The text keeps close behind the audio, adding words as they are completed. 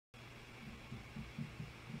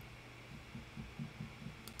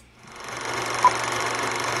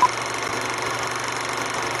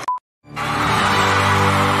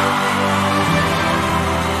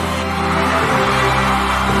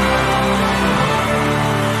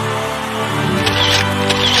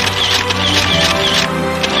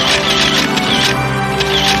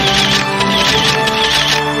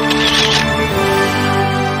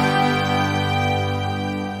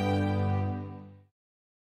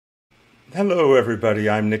Hello everybody,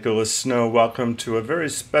 I'm Nicholas Snow. Welcome to a very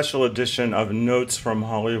special edition of Notes from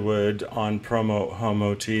Hollywood on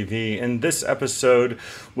PromoHomoTV. In this episode,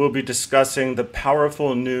 we'll be discussing the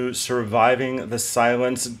powerful new Surviving the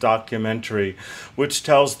Silence documentary, which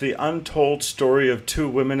tells the untold story of two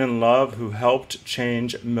women in love who helped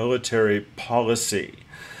change military policy.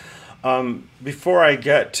 Before I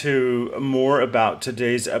get to more about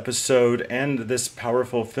today's episode and this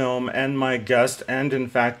powerful film and my guest and in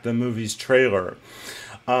fact the movie's trailer,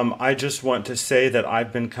 I just want to say that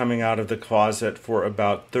I've been coming out of the closet for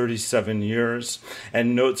about 37 years,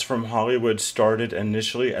 and Notes from Hollywood started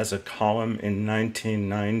initially as a column in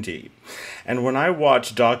 1990. And when I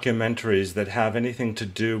watch documentaries that have anything to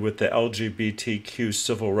do with the LGBTQ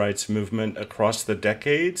civil rights movement across the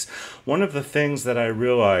decades, one of the things that I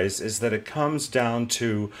realize is that it comes down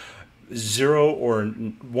to 0 or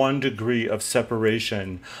 1 degree of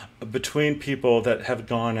separation between people that have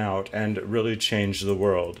gone out and really changed the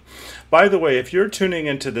world. By the way, if you're tuning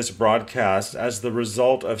into this broadcast as the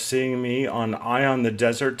result of seeing me on Eye on the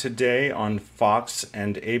Desert today on Fox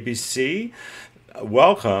and ABC,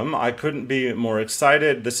 welcome. I couldn't be more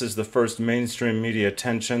excited. This is the first mainstream media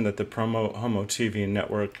attention that the PromoHomoTV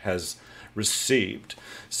network has received.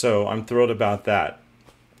 So I'm thrilled about that.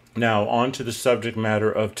 Now, on to the subject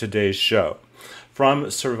matter of today's show, from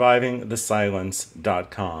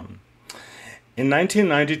survivingthesilence.com. In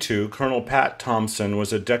 1992, Colonel Pat Thompson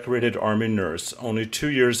was a decorated Army nurse, only 2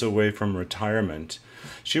 years away from retirement.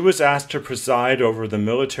 She was asked to preside over the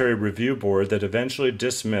military review board that eventually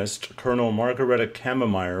dismissed Colonel Margarethe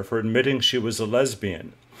Cammermeyer for admitting she was a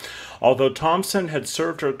lesbian. Although Thompson had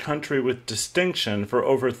served her country with distinction for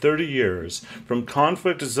over 30 years, from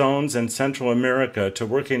conflict zones in Central America to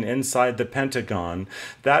working inside the Pentagon,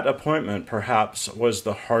 that appointment perhaps was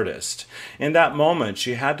the hardest. In that moment,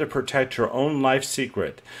 she had to protect her own life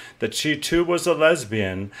secret, that she too was a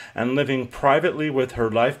lesbian and living privately with her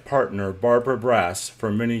life partner, Barbara Brass,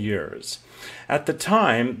 for many years. At the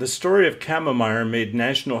time, the story of Cammermeyer made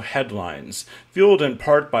national headlines, fueled in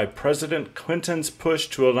part by President Clinton's push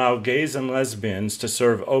to allow gays and lesbians to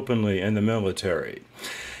serve openly in the military.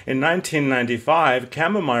 In 1995,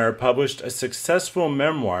 Cammermeyer published a successful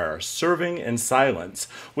memoir, Serving in Silence,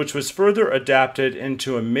 which was further adapted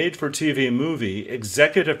into a made-for-TV movie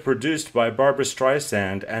executive produced by Barbra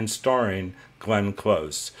Streisand and starring Glenn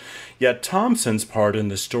Close. Yet Thompson's part in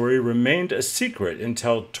the story remained a secret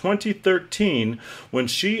until 2013, when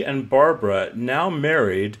she and Barbara, now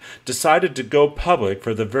married, decided to go public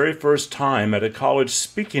for the very first time at a college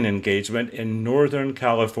speaking engagement in Northern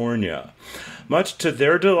California. Much to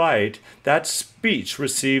their delight, that speech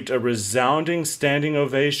received a resounding standing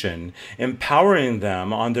ovation, empowering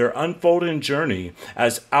them on their unfolding journey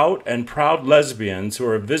as out and proud lesbians who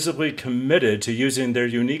are visibly committed to using their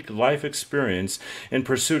unique life experience in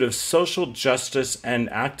pursuit of social justice and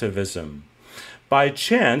activism. By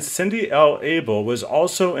chance, Cindy L. Abel was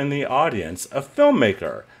also in the audience, a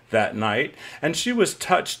filmmaker, that night, and she was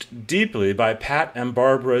touched deeply by Pat and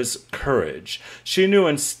Barbara's courage. She knew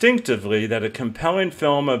instinctively that a compelling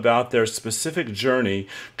film about their specific journey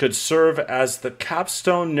could serve as the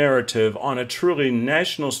capstone narrative on a truly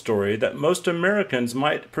national story that most Americans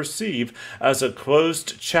might perceive as a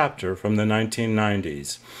closed chapter from the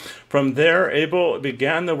 1990s. From there, Abel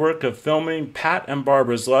began the work of filming Pat and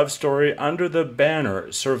Barbara's love story under the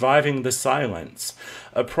banner Surviving the Silence,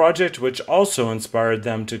 a project which also inspired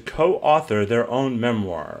them to co-author their own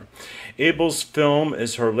memoir. Abel's film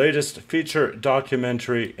is her latest feature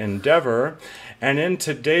documentary endeavor, and in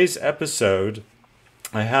today's episode,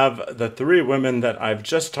 I have the three women that I've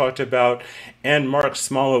just talked about and Marc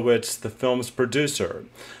Smolowitz, the film's producer.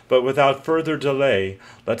 But without further delay,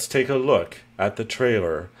 let's take a look at the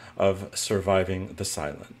trailer of Surviving the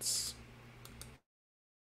Silence.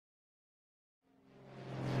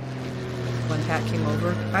 When Pat came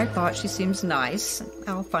over, I thought she seems nice.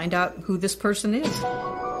 I'll find out who this person is.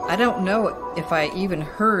 I don't know if I even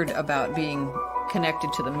heard about being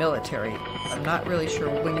connected to the military. I'm not really sure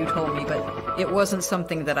when you told me, but it wasn't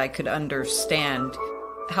something that I could understand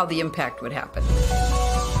how the impact would happen.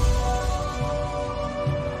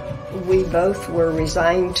 We both were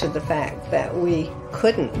resigned to the fact that we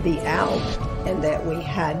couldn't be out and that we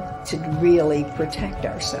had to really protect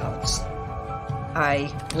ourselves.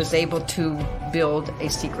 I was able to build a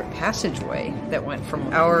secret passageway that went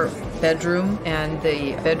from our bedroom and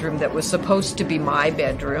the bedroom that was supposed to be my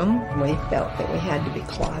bedroom. We felt that we had to be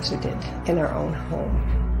closeted in our own home.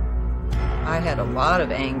 I had a lot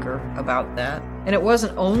of anger about that. And it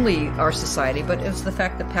wasn't only our society, but it was the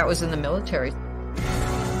fact that Pat was in the military.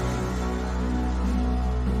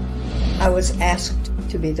 I was asked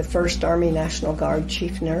to be the first Army National Guard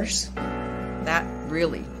chief nurse. That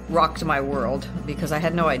really rocked my world because I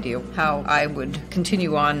had no idea how I would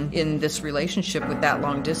continue on in this relationship with that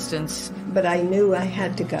long distance. But I knew I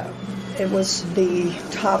had to go. It was the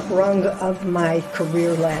top rung of my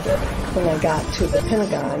career ladder. When I got to the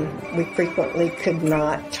Pentagon, we frequently could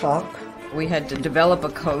not talk. We had to develop a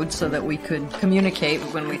code so that we could communicate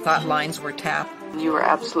when we thought lines were tapped. You were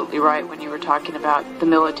absolutely right when you were talking about the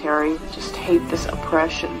military. Just hate this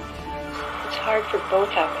oppression. It's hard for both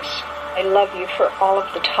of us. I love you for all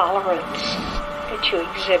of the tolerance that you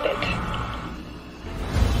exhibit.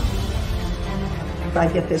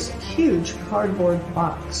 I get this huge cardboard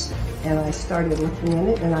box, and I started looking in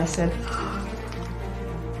it, and I said,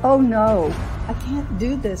 oh no, I can't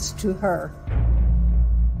do this to her.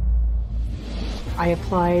 I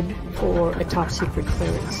applied for a top secret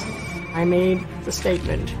clearance. I made the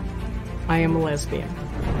statement, I am a lesbian.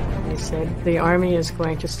 I said, the Army is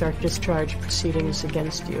going to start discharge proceedings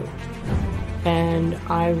against you. And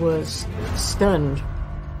I was stunned,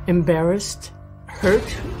 embarrassed, hurt.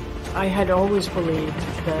 I had always believed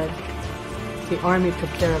that the Army took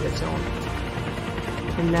care of its own.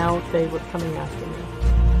 And now they were coming after me.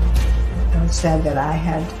 I said that I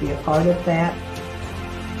had to be a part of that.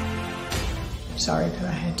 I'm sorry that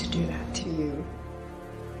I had to do that to you.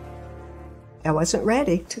 I wasn't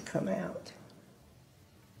ready to come out.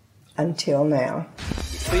 Until now.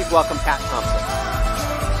 Please welcome Pat Thompson.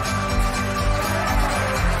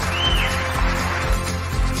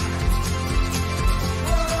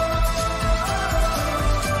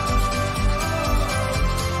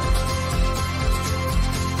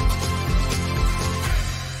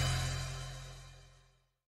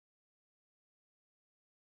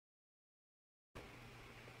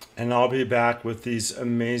 And I'll be back with these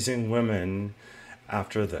amazing women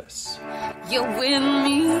after this. You're with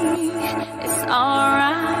me, it's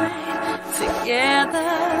alright. Together,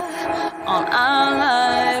 on our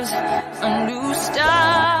lives, a new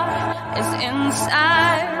star is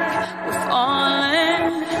inside. We're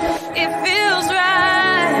falling, it feels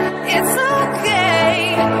right. It's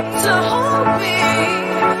okay to hold me.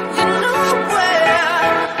 You know where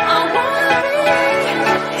I wanna be.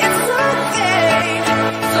 It's okay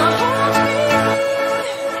to hold me.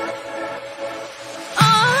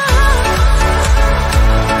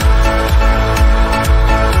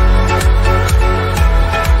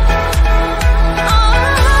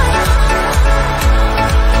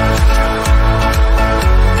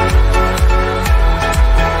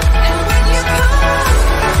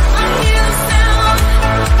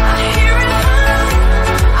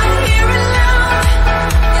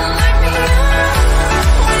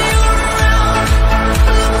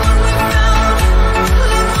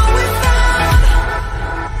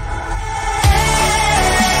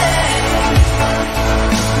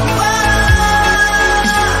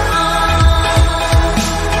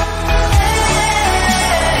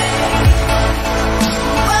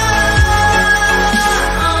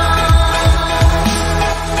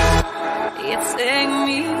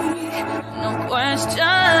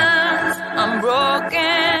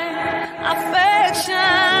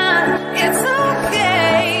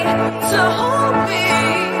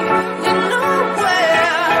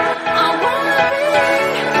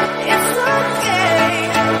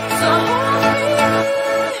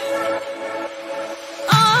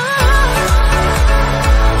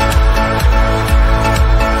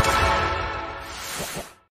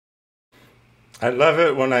 I love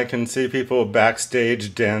it when I can see people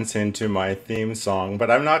backstage dancing to my theme song, but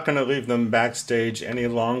I'm not going to leave them backstage any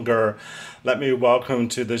longer. Let me welcome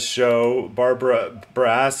to the show Barbara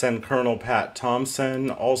Brass and Colonel Pat Thompson,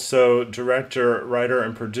 also director, writer,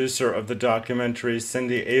 and producer of the documentary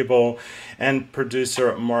Cindy Abel, and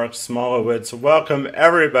producer Marc Smolowitz. Welcome,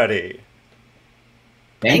 everybody.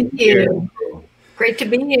 Thank you. Great to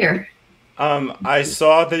be here. I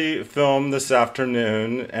saw the film this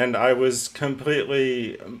afternoon, and I was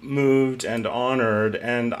completely moved and honored,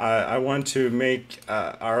 and I want to make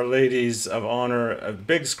Our Ladies of Honor a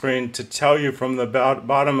big screen to tell you from the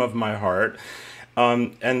bottom of my heart.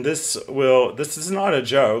 And this is not a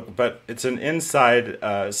joke, but it's an inside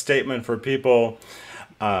statement for people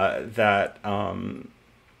that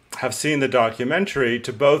have seen the documentary.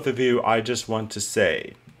 To both of you, I just want to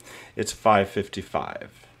say, it's 5:55.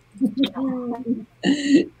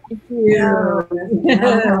 Yeah.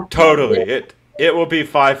 Totally. It will be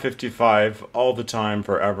 5:55 all the time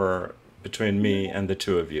forever between me and the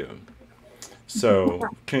two of you. So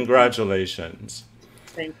congratulations.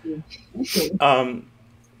 Thank you.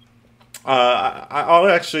 I'll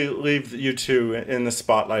actually leave you two in the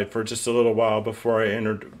spotlight for just a little while before I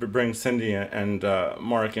bring Cindy and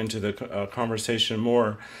Mark into the conversation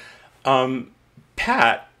more.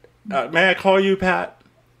 Pat, may I call you Pat?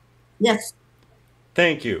 Yes.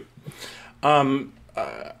 Thank you.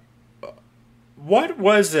 What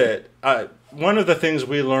was it? One of the things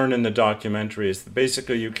we learned in the documentary is that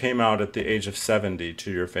basically you came out at the age of 70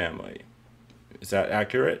 to your family. Is that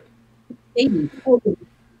accurate? 80.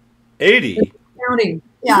 80? Counting.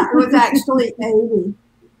 Yeah, it was actually 80.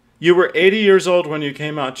 You were 80 years old when you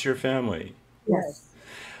came out to your family? Yes.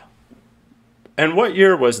 And what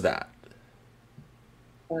year was that?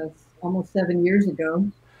 Almost 7 years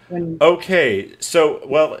ago. Okay, so,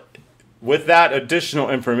 well, with that additional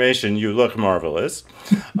information, you look marvelous.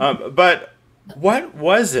 But what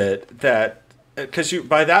was it that, because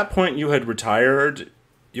by that point you had retired,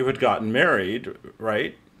 you had gotten married,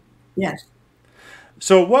 right? Yes.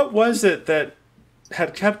 So what was it that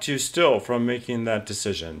had kept you still from making that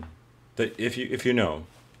decision? That if you know.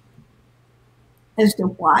 As to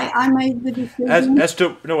why I made the decision? As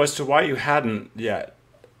to why you hadn't yet.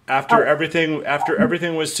 After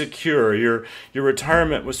everything was secure, your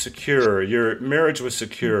retirement was secure, your marriage was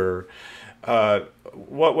secure.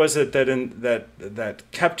 What was it that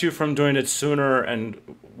kept you from doing it sooner, and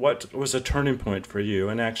what was a turning point for you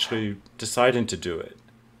in actually deciding to do it?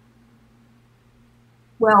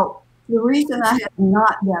 Well, the reason I had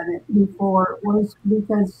not done it before was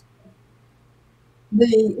because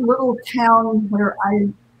the little town where I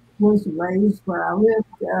was raised, where I lived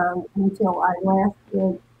until I left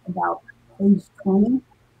at about age 20,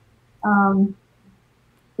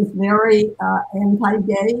 is very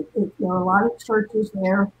anti-gay. There are a lot of churches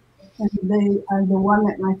there, and the one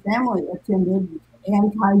that my family attended was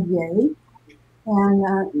anti-gay,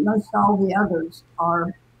 and most all the others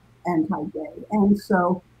are anti-gay. And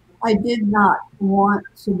so I did not want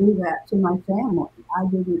to do that to my family. I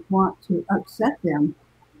didn't want to upset them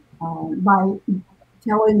by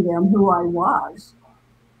telling them who I was.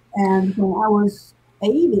 And when I was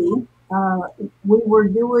 80, we were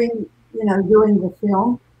doing the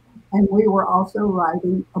film, and we were also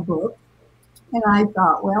writing a book. And I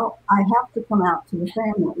thought, well, I have to come out to the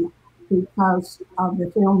family because of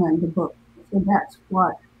the film and the book. So that's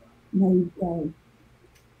what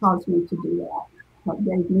caused me to do that, what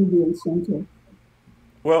gave me the incentive.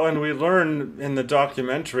 Well, and we learned in the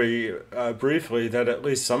documentary briefly that at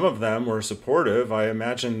least some of them were supportive. I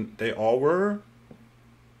imagine they all were.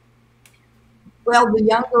 Well, the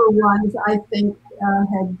younger ones, I think,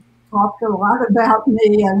 had talked a lot about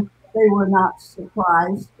me, and they were not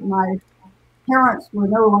surprised. My parents were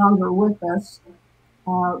no longer with us,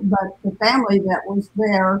 but the family that was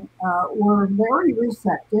there were very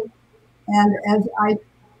receptive. And as I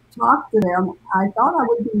talked to them, I thought I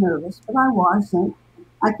would be nervous, but I wasn't.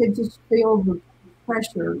 I could just feel the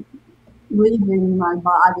pressure leaving my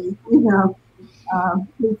body,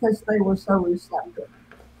 because they were so receptive.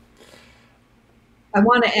 I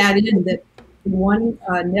want to add in that one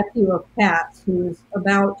nephew of Pat's, who is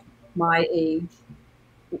about my age,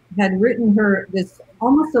 had written her this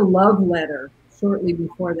almost a love letter shortly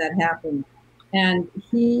before that happened. And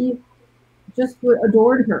he just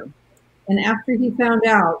adored her. And after he found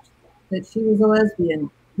out that she was a lesbian,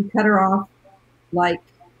 he cut her off like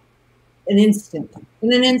in an instant.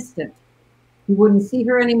 He wouldn't see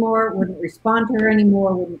her anymore, wouldn't respond to her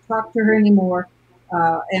anymore, wouldn't talk to her anymore.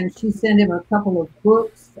 And she sent him a couple of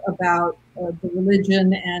books about the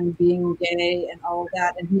religion and being gay and all of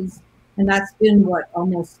that. And that's been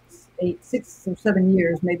almost 6 or 7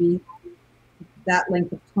 years, maybe that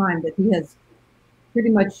length of time, that he has pretty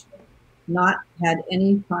much not had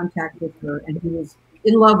any contact with her, and he was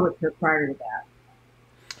in love with her prior to that.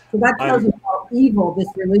 So that tells you how evil this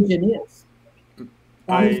religion is.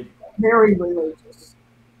 He's very religious.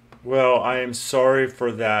 Well, I am sorry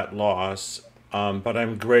for that loss. But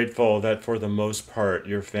I'm grateful that for the most part,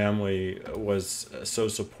 your family was so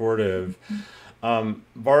supportive.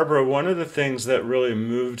 Barbara, one of the things that really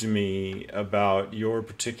moved me about your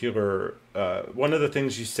particular, one of the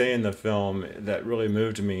things you say in the film that really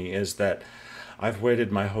moved me is that I've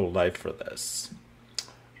waited my whole life for this.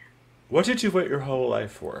 What did you wait your whole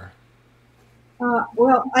life for?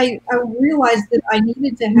 Well, I realized that I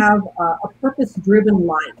needed to have a purpose-driven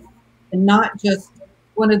life and not just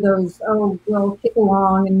one of those, oh, well, kick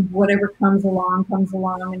along and whatever comes along,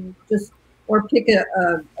 and just, or pick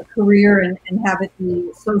a career and have it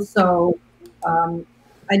be so-so.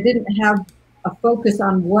 I didn't have a focus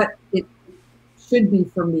on what it should be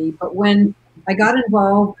for me, but when I got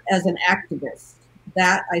involved as an activist,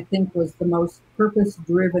 that I think was the most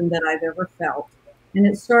purpose-driven that I've ever felt. And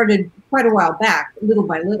it started quite a while back, little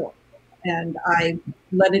by little. And I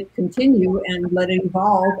let it continue and let it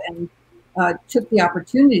evolve, and took the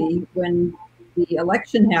opportunity when the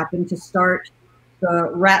election happened to start the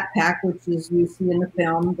Rat Pack, which is you see in the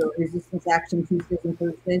film, the Resistance Action Tuesdays and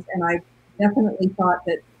Thursdays. And I definitely thought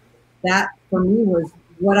that that for me was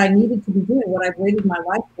what I needed to be doing, what I've waited my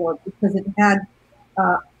life for, because it had,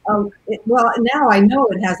 well, now I know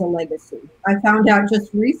it has a legacy. I found out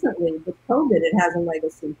just recently with COVID, it has a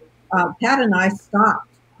legacy. Pat and I stopped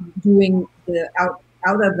doing the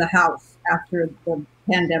out of the house after the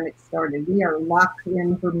pandemic started. We are locked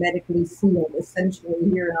in, hermetically sealed, essentially,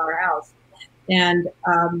 here in our house. And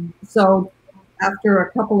so after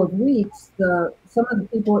a couple of weeks, some of the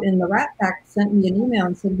people in the Rat Pack sent me an email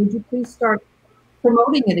and said, would you please start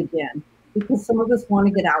promoting it again? Because some of us want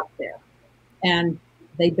to get out there. And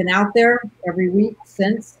they've been out there every week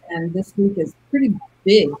since, and this week is pretty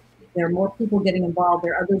big. There are more people getting involved.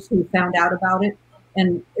 There are others who found out about it.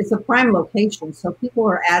 And it's a prime location, so people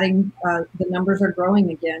are adding, the numbers are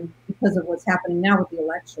growing again because of what's happening now with the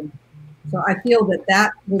election. So I feel that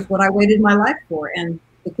that was what I waited my life for, and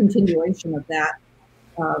the continuation of that,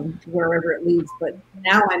 wherever it leads. But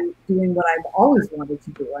now I'm doing what I've always wanted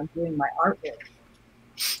to do. I'm doing my artwork.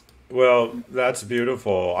 Well, that's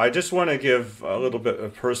beautiful. I just want to give a little bit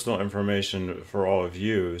of personal information for all of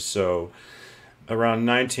you. So around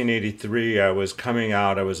 1983, I was coming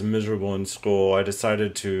out. I was miserable in school. I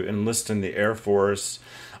decided to enlist in the Air Force.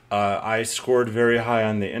 I scored very high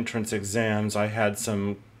on the entrance exams. I had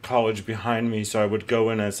some college behind me, so I would go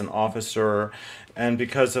in as an officer. And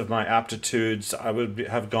because of my aptitudes, I would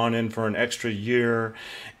have gone in for an extra year,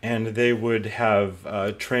 and they would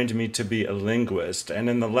have trained me to be a linguist. And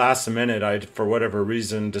in the last minute, I, for whatever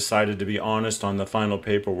reason, decided to be honest on the final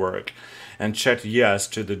paperwork and checked yes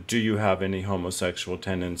to the "do you have any homosexual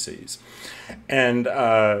tendencies?" And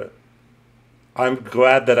I'm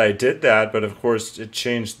glad that I did that, but of course it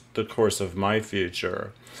changed the course of my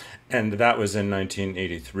future. And that was in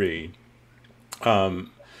 1983.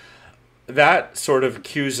 That sort of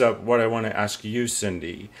cues up what I want to ask you,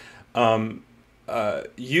 Cindy.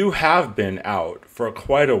 You have been out for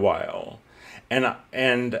quite a while, and an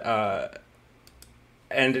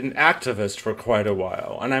activist for quite a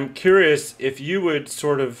while. And I'm curious if you would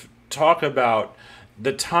sort of talk about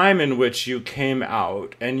the time in which you came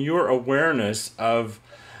out and your awareness of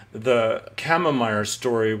the Cammermeyer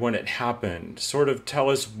story when it happened. Sort of tell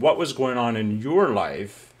us what was going on in your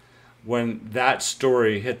life when that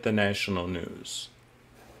story hit the national news.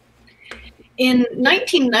 In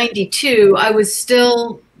 1992, I was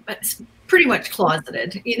still pretty much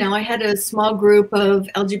closeted. You know, I had a small group of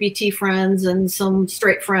LGBT friends and some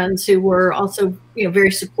straight friends who were also, you know,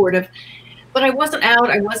 very supportive. But I wasn't out,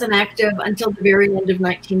 I wasn't active until the very end of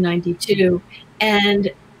 1992.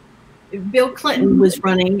 And Bill Clinton was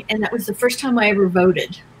running, and that was the first time I ever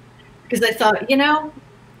voted. Because I thought, you know,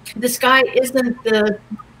 this guy isn't the,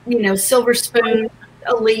 you know, silver spoon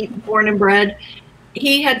elite born and bred.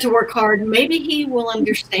 He had to work hard. Maybe he will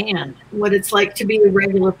understand what it's like to be a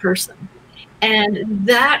regular person. And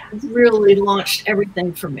that really launched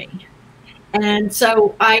everything for me. And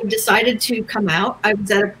so I decided to come out. I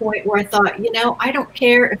was at a point where I thought, you know, I don't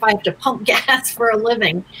care if I have to pump gas for a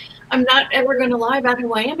living. I'm not ever going to lie about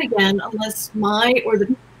who I am again unless my or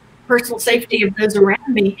the personal safety of those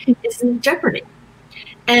around me is in jeopardy.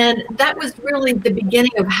 And that was really the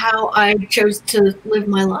beginning of how I chose to live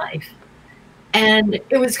my life. And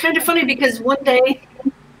it was kind of funny because one day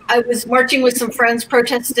I was marching with some friends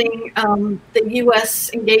protesting the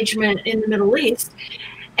U.S. engagement in the Middle East.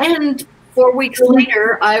 And 4 weeks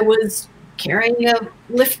later, I was carrying a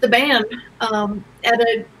Lift the Ban at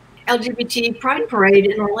a LGBT pride parade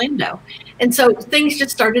in Orlando. And so things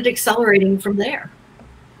just started accelerating from there.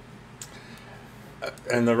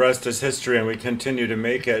 And the rest is history, and we continue to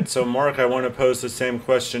make it. So, Mark, I want to pose the same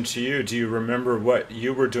question to you. Do you remember what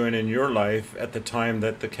you were doing in your life at the time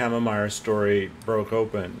that the Cammermeyer story broke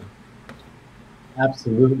open?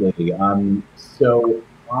 Absolutely. So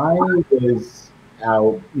I was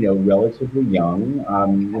out, you know, relatively young.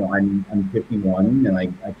 You know, I'm 51, and I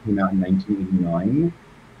came out in 1989.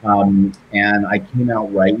 And I came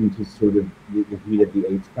out right into sort of the heat of the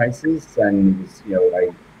AIDS crisis, and it was, you know,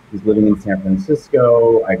 I was living in San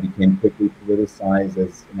Francisco. I became quickly politicized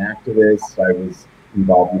as an activist. I was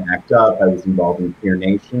involved in ACT UP. I was involved in Queer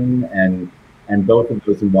Nation, and both of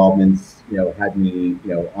those involvements, you know, had me, you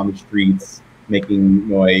know, on the streets, making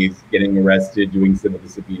noise, getting arrested, doing civil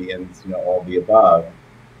disobedience, you know, all the above.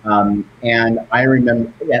 And I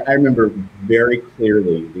remember very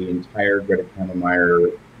clearly the entire Greta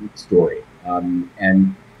Cammermeyer story.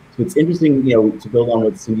 And it's interesting, to build on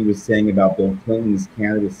what Cindy was saying about Bill Clinton's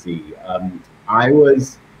candidacy.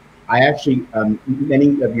 I actually,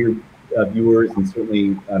 many of your viewers, and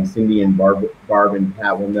certainly Cindy and Barb and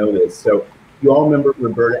Pat will know this. So you all remember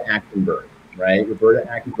Roberta Achtenberg, right? Roberta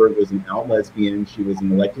Achtenberg was an out lesbian. She was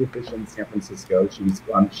an elected official in San Francisco. She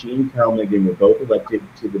and Carol Nagin were both elected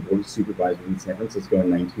to the Board of Supervisors in San Francisco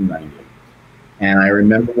in 1990. And I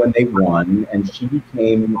remember when they won, and she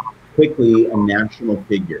became quickly a national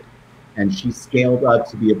figure. And she scaled up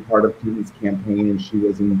to be a part of Clinton's campaign, and she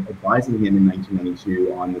was advising him in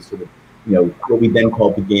 1992 on the sort of, what we then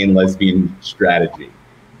called the gay and lesbian strategy.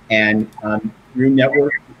 And through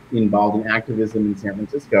network involved in activism in San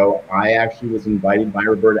Francisco, I actually was invited by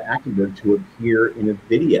Roberta Achtenberg to appear in a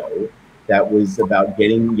video that was about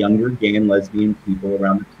getting younger gay and lesbian people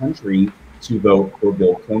around the country to vote for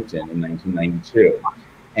Bill Clinton in 1992.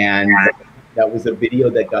 And that was a video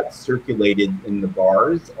that got circulated in the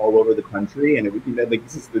bars all over the country. And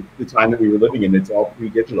this is the time that we were living in. It's all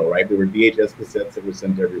pre-digital, right? There were VHS cassettes that were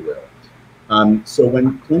sent everywhere. So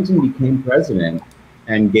when Clinton became president,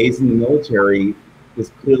 and gays in the military was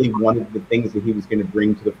clearly one of the things that he was going to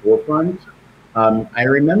bring to the forefront, I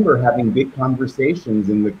remember having big conversations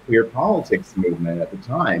in the queer politics movement at the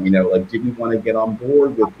time. Did we want to get on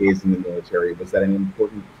board with gays in the military? Was that an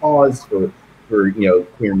important cause for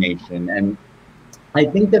Queer Nation? And I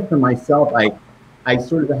think that for myself, I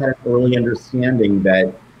sort of had an early understanding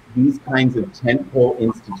that these kinds of tentpole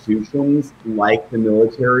institutions like the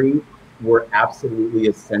military were absolutely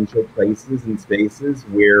essential places and spaces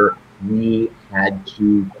where we had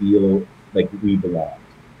to feel like we belonged.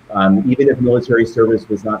 Even if military service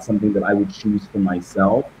was not something that I would choose for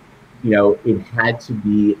myself, it had to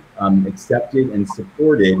be accepted and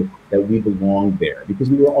supported that we belonged there because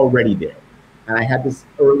we were already there. And I had this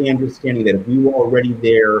early understanding that if we were already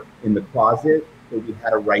there in the closet, that we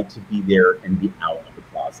had a right to be there and be out of the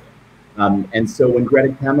closet. And so when Greta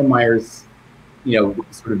Cammermeyer's,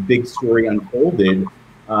 sort of big story unfolded,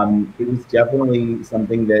 it was definitely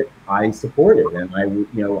something that I supported, and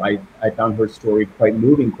I found her story quite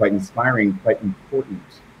moving, quite inspiring, quite important,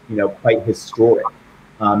 quite historic.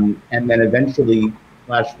 And then eventually,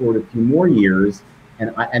 flash forward a few more years,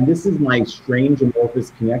 and this is my strange amorphous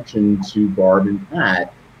connection to Barb and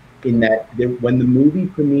Pat, in that when the movie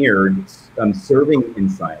premiered, Serving in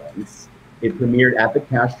Silence, it premiered at the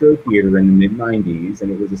Castro Theater in the mid-90s,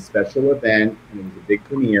 and it was a special event, and it was a big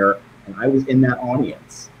premiere, and I was in that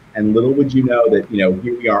audience. And little would you know that, here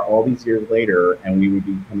we are all these years later, and we would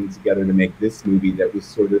be coming together to make this movie that was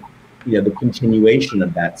sort of, the continuation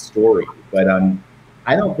of that story. But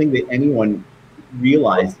I don't think that anyone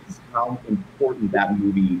realizes how important that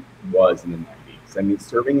movie was in the 90s. I mean,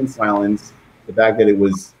 Serving in Silence, the fact that it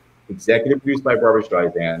was executive produced by Barbra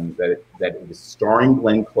Streisand, that it was starring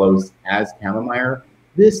Glenn Close as Cammermeyer,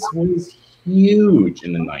 this was huge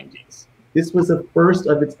in the 90s. This was a first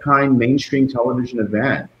of its kind mainstream television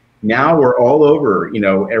event. Now we're all over,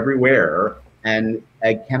 everywhere. And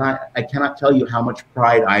I cannot tell you how much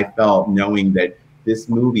pride I felt knowing that this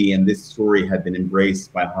movie and this story had been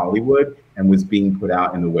embraced by Hollywood and was being put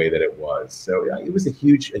out in the way that it was. So it was a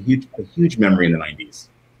huge memory in the 90s.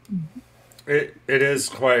 It is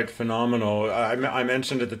quite phenomenal. I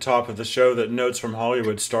mentioned at the top of the show that Notes from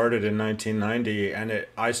Hollywood started in 1990, and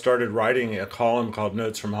I started writing a column called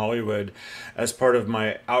Notes from Hollywood as part of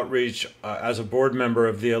my outreach as a board member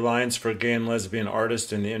of the Alliance for Gay and Lesbian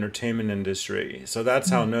Artists in the Entertainment Industry. So that's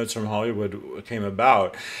how Notes from Hollywood came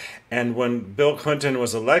about. And when Bill Clinton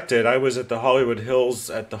was elected, I was at the Hollywood Hills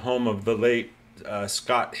at the home of the late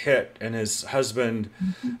Scott Hitt and his husband.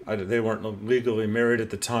 They weren't legally married at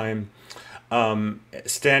the time.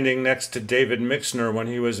 Standing next to David Mixner when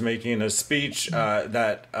he was making a speech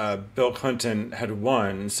that Bill Clinton had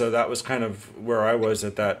won. So that was kind of where I was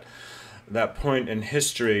at that point in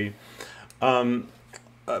history. Barbara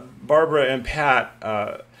and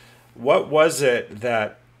Pat, what was it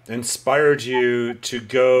that inspired you to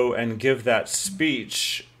go and give that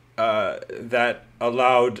speech that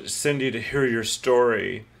allowed Cindy to hear your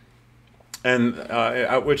story? And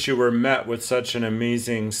at which you were met with such an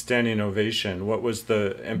amazing standing ovation. What was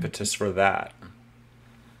the impetus for that?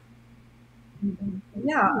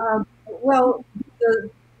 Yeah, well,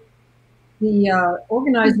 the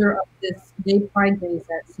organizer of this Gay Pride Days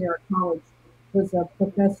at Sierra College was a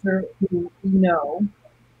professor who we know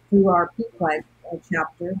through our P-Flag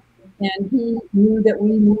chapter, and he knew that we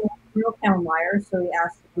knew Colonel Cammermeyer, so he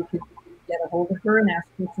asked if we could get a hold of her and ask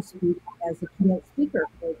her to speak as a keynote speaker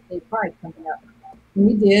for Gay Pride coming up. And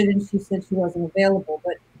we did, and she said she wasn't available.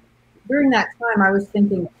 But during that time, I was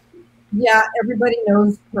thinking, yeah, everybody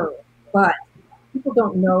knows her, but people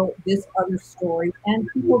don't know this other story, and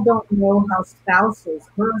people don't know how spouses,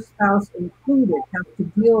 her spouse included, have to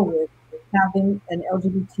deal with having an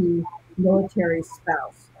LGBT military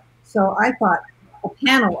spouse. So I thought a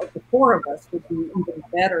panel of the four of us would be even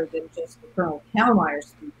better than just Colonel Cammermeyer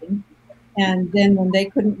speaking. And then when they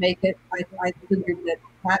couldn't make it, I figured that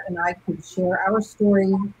Pat and I could share our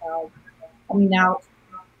story coming out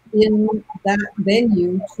in that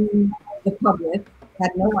venue to the public.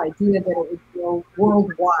 Had no idea that it would go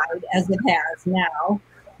worldwide as it has now.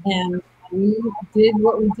 And we did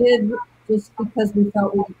what we did just because we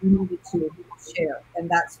felt we needed to share. And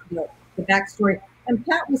that's the backstory. And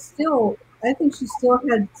Pat was still, I think she still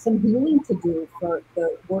had some healing to do for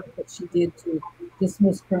the work that she did to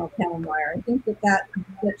dismiss Colonel Cammermeyer. I think that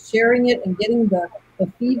sharing it and getting the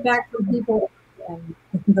feedback from people, and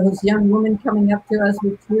those young women coming up to us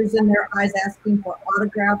with tears in their eyes asking for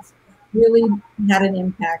autographs, really had an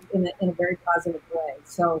impact in a very positive way.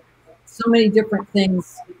 So many different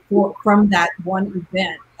things from that one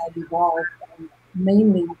event have evolved. And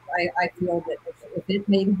mainly, I feel that if it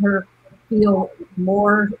made her feel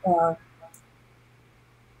more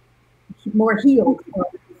healed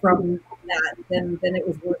from that, then it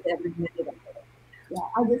was worth every minute of it. Yeah,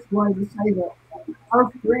 I just wanted to say that our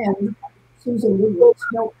friend Susan Lewis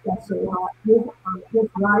helped us a lot with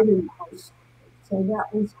writing posts. So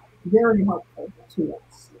that was very helpful to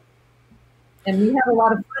us. And we had a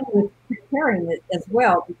lot of fun with preparing it as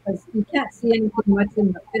well, because you can't see anything much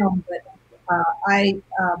in the film, but I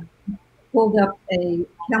pulled up a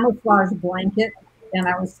camouflage blanket and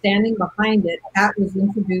I was standing behind it. Pat was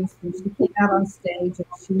introduced and she came out on stage and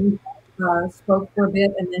she spoke for a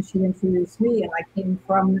bit, and then she introduced me, and I came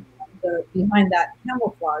from behind that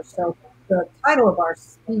camouflage. So the title of our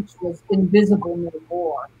speech was Invisible No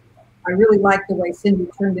More. I really liked the way Cindy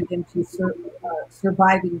turned it into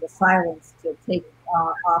surviving the silence to take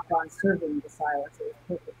off on serving the silence. It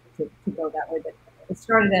was perfect to go that way, but it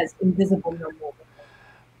started as Invisible No More.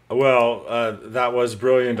 Well, that was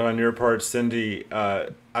brilliant on your part, Cindy.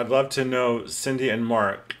 I'd love to know, Cindy and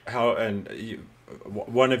Mark, how, and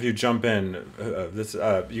one of you jump in.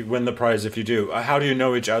 You win the prize if you do. How do you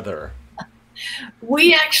know each other?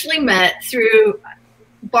 We actually met through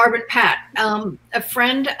Barb and Pat. A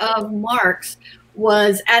friend of Mark's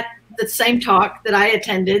was at the same talk that I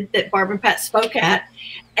attended that Barb and Pat spoke at,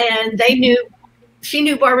 and she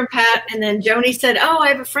knew Barb and Pat, and then Joni said, "Oh, I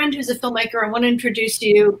have a friend who's a filmmaker. I want to introduce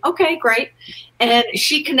you." Okay, great. And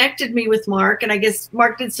she connected me with Mark, and I guess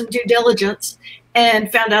Mark did some due diligence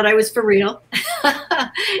and found out I was for real.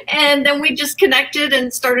 And then we just connected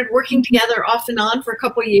and started working together off and on for a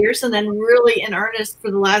couple of years, and then really in earnest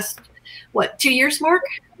for the last, 2 years, Mark?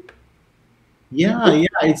 Yeah,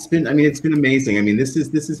 it's been amazing. I mean, this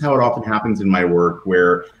is how it often happens in my work,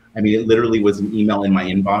 where it literally was an email in my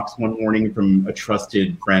inbox one morning from a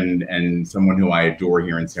trusted friend and someone who I adore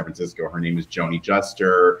here in San Francisco. Her name is Joni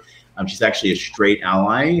Juster. She's actually a straight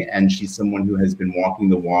ally, and she's someone who has been walking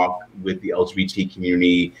the walk with the LGBT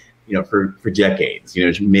community, for decades.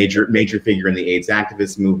 Major figure in the AIDS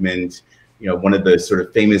activist movement. One of the sort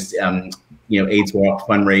of famous, AIDS Walk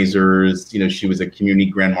fundraisers. She was a community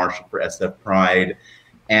grand marshal for SF Pride.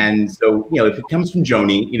 And so, if it comes from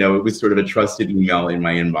Joni, it was sort of a trusted email in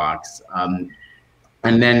my inbox.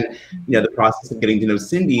 And then, the process of getting to know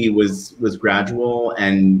Cindy was gradual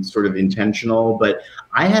and sort of intentional. But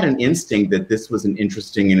I had an instinct that this was an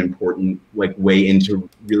interesting and important way into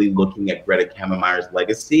really looking at Greta Cammermeyer's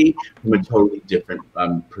legacy from a totally different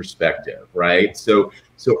perspective, right? So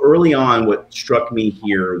early on, what struck me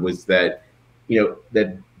here was that,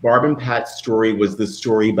 that Barb and Pat's story was the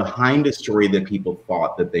story behind a story that people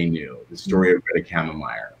thought that they knew, the story of Greta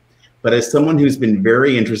Cammermeyer. But as someone who's been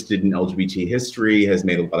very interested in LGBT history, has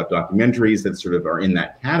made a lot of documentaries that sort of are in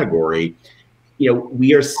that category,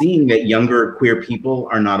 we are seeing that younger queer people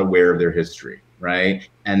are not aware of their history, right?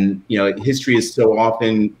 And history is so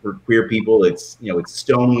often for queer people, it's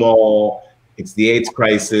Stonewall, it's the AIDS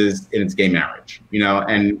crisis, and it's gay marriage,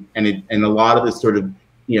 and a lot of the sort of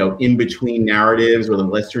in between narratives or the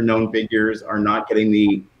lesser known figures are not getting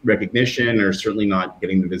the recognition, or certainly not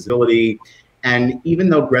getting the visibility. And even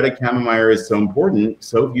though Greta Cammermeyer is so important,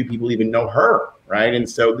 so few people even know her, right? And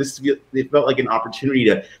so it felt like an opportunity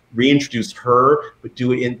to reintroduce her, but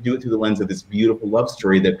do it through the lens of this beautiful love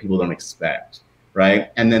story that people don't expect,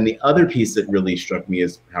 right? And then the other piece that really struck me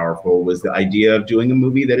as powerful was the idea of doing a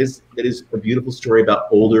movie that is a beautiful story about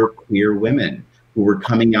older queer women who were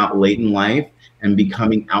coming out late in life and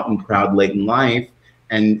becoming out and proud late in life,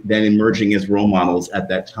 and then emerging as role models at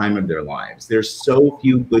that time of their lives. There's so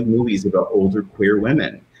few good movies about older queer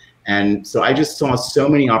women. And so I just saw so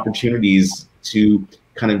many opportunities to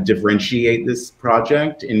kind of differentiate this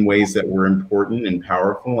project in ways that were important and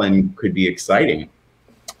powerful and could be exciting.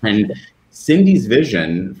 And Cindy's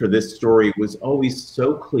vision for this story was always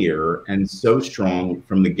so clear and so strong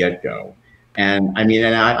from the get-go. And I mean,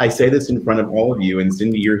 and I say this in front of all of you, and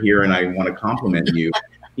Cindy, you're here, and I want to compliment you.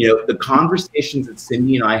 You know, the conversations that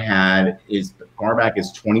Cindy and I had as far back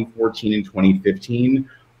as 2014 and 2015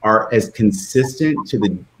 are as consistent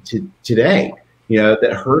to today. You know,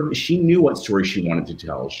 that she knew what story she wanted to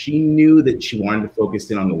tell. She knew that she wanted to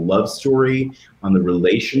focus in on the love story, on the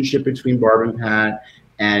relationship between Barb and Pat,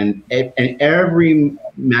 and every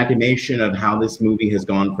machination of how this movie has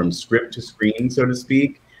gone from script to screen, so to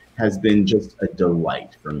speak, has been just a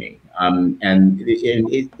delight for me.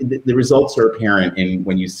 The results are apparent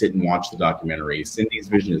when you sit and watch the documentary. Cindy's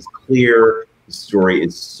vision is clear. The story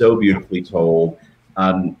is so beautifully told.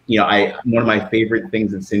 You know, one of my favorite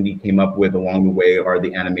things that Cindy came up with along the way are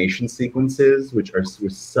the animation sequences, which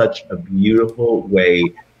was such a beautiful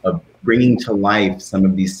way of bringing to life some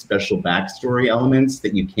of these special backstory elements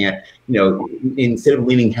that you can't, you know, instead of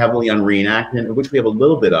leaning heavily on reenactment, which we have a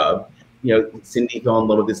little bit of, you know, Cindy fell in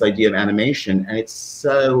love with this idea of animation, and it's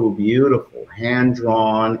so beautiful,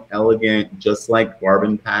 hand-drawn, elegant, just like Barb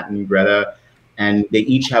and Pat and Greta. And they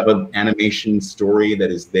each have an animation story that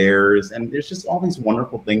is theirs. And there's just all these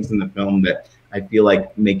wonderful things in the film that I feel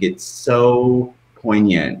like make it so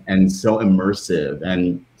poignant and so immersive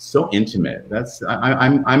and so intimate.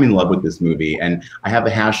 I'm in love with this movie, and I have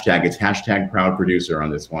a hashtag. It's hashtag proud producer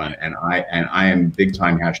on this one, and I am big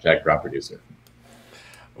time hashtag proud producer.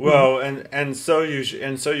 Well, and so you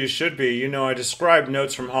should be. You know, I described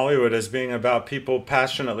Notes from Hollywood as being about people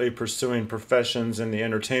passionately pursuing professions in the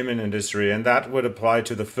entertainment industry, and that would apply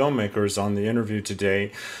to the filmmakers on the interview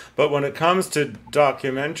today. But when it comes to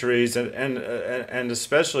documentaries, and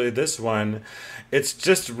especially this one, it's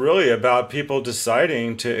just really about people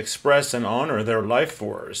deciding to express and honor their life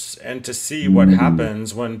force and to see what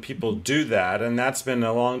happens when people do that. And that's been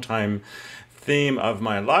a long time theme of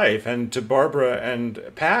my life. And to Barbara and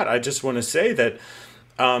Pat, I just want to say that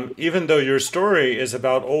even though your story is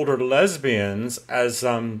about older lesbians, as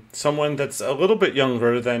someone that's a little bit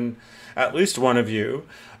younger than at least one of you,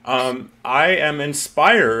 I am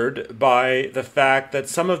inspired by the fact that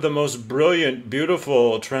some of the most brilliant,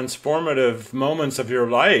 beautiful, transformative moments of your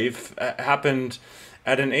life happened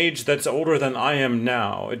at an age that's older than I am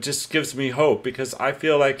now. It just gives me hope, because I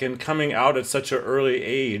feel like in coming out at such an early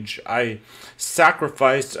age, I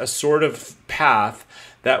sacrificed a sort of path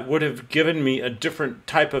that would have given me a different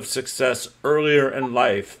type of success earlier in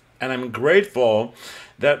life. And I'm grateful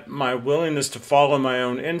that my willingness to follow my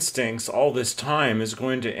own instincts all this time is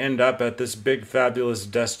going to end up at this big, fabulous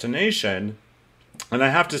destination. And I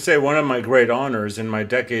have to say, one of my great honors in my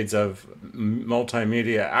decades of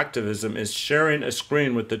multimedia activism is sharing a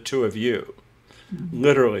screen with the two of you.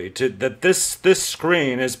 Literally, that this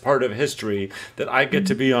screen is part of history, that I get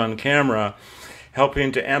to be on camera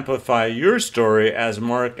helping to amplify your story, as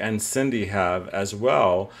Marc and Cindy have as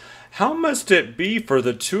well. How must it be for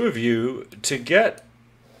the two of you to get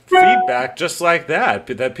feedback just like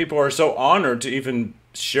that people are so honored to even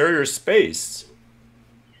share your space?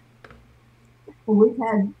 Well, we've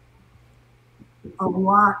had a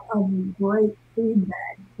lot of great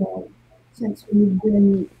feedback since we've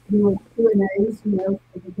been doing Q&As, you know,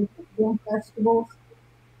 for the different film festivals.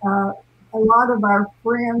 A lot of our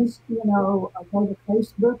friends, you know, go to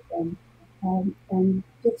Facebook and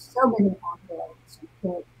just so many comments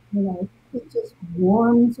that, you know, it just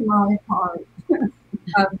warms my heart.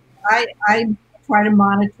 I try to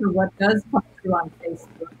monitor what does come through on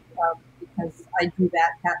Facebook because I do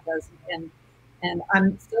that, Pat doesn't. And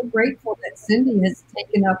I'm so grateful that Cindy has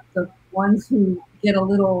taken up the ones who get a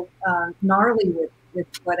little gnarly with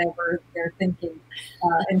whatever they're thinking.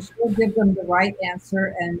 And she'll give them the right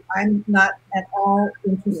answer. And I'm not at all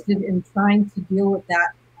interested in trying to deal with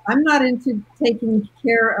that. I'm not into taking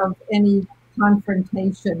care of any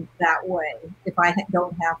confrontation that way if I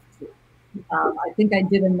don't have to. I think I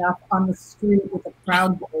did enough on the street with the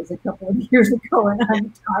Proud Boys a couple of years ago, and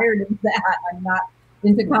I'm tired of that. I'm not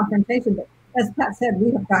into confrontation. But as Pat said,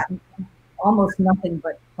 we have gotten almost nothing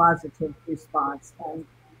but positive response, and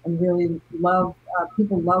really love,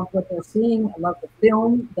 people love what they're seeing. I love the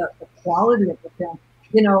film, the quality of the film.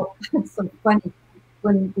 You know, it's so funny.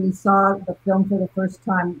 When we saw the film for the first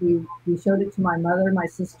time, we showed it to my mother, my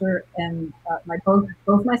sister, and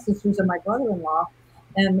both my sisters and my brother-in-law.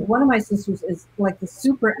 And one of my sisters is like the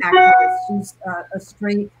super activist. She's a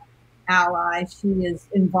straight ally. She is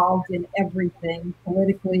involved in everything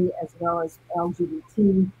politically as well as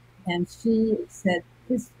LGBT. And she said,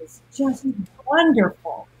 "This is just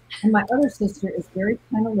wonderful." And my other sister is very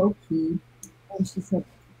kind of low key, and she said,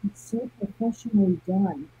 "It's so professionally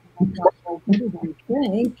done." And I thought, well, what did I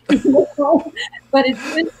think? But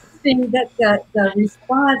it's interesting that the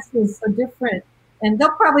response was so different. And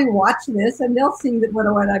they'll probably watch this and they'll see that what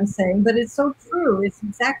I'm saying, but it's so true. It's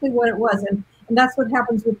exactly what it was. And that's what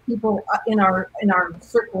happens with people in our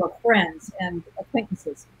circle of friends and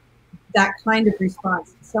acquaintances. That kind of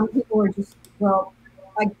response. Some people are just, well,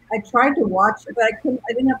 I tried to watch it, but I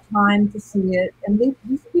didn't have time to see it. And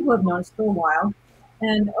these people have known us for a while.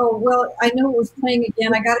 And, oh, well, I know it was playing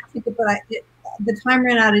again. I got a ticket, but the time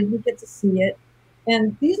ran out. I didn't get to see it.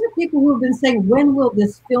 And these are people who have been saying, when will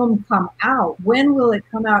this film come out? When will it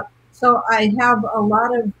come out? So I have a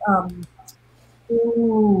lot of,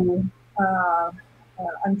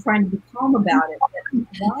 I'm trying to be calm about it.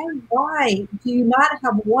 Why do you not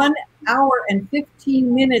have 1 hour and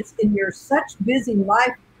 15 minutes in your such busy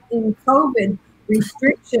life in COVID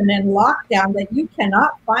restriction and lockdown that you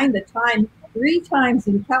cannot find the time 3 times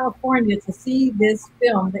in California to see this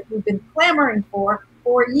film that you've been clamoring for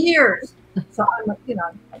years? So I'm,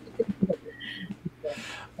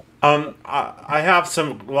 I have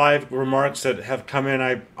some live remarks that have come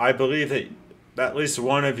in. I believe that at least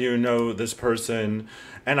one of you know this person,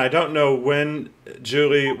 and I don't know when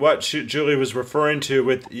Julie was referring to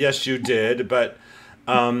with "yes, you did," but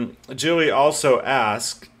Julie also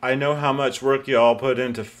asked, "I know how much work you all put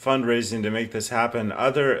into fundraising to make this happen.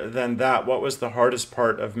 Other than that, what was the hardest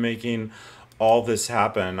part of making all this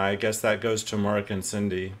happen?" I guess that goes to Mark and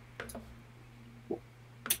Cindy.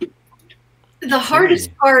 The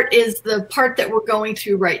hardest part is the part that we're going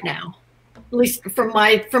through right now, at least from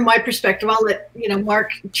my perspective. I'll let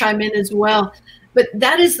Mark chime in as well. But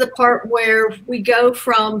that is the part where we go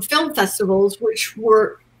from film festivals, which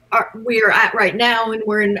we are at right now, and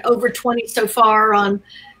we're in over 20 so far on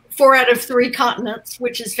 4 out of 3 continents,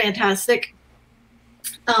 which is fantastic.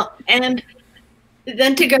 And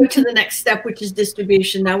then to go to the next step, which is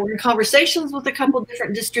distribution. Now we're in conversations with a couple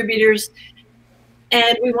different distributors,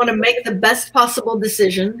 and we want to make the best possible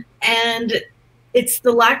decision. And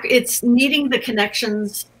it's needing the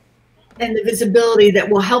connections and the visibility that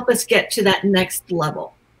will help us get to that next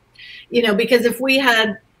level. Because if we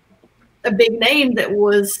had a big name that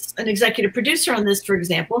was an executive producer on this, for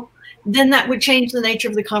example, then that would change the nature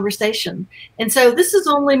of the conversation. And so this is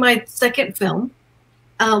only my 2nd film,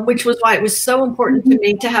 which was why it was so important to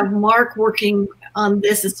me to have Mark working on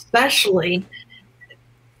this, especially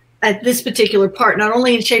at this particular part, not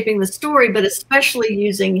only in shaping the story, but especially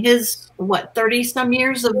using his, 30 some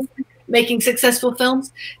years of making successful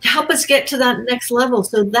films to help us get to that next level.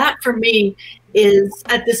 So that for me is,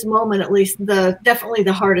 at this moment at least, definitely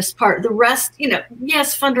the hardest part. The rest,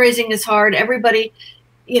 yes, fundraising is hard. Everybody,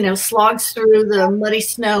 slogs through the muddy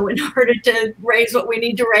snow in order to raise what we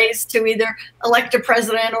need to raise to either elect a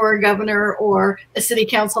president or a governor or a city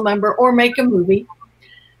council member or make a movie.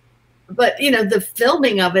 But, the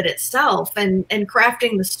filming of it itself and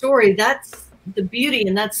crafting the story, that's the beauty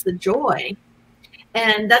and that's the joy.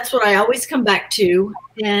 And that's what I always come back to.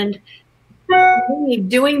 And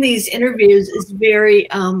doing these interviews is very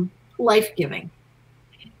life-giving,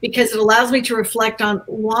 because it allows me to reflect on,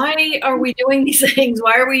 why are we doing these things?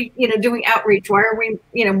 Why are we, doing outreach? Why are we,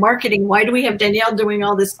 marketing? Why do we have Danielle doing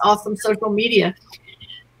all this awesome social media?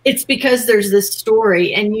 It's because there's this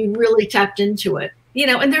story and you really tapped into it.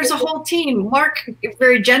 And there's a whole team. Mark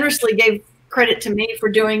very generously gave credit to me for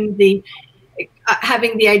doing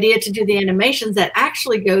having the idea to do the animations. That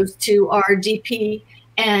actually goes to our DP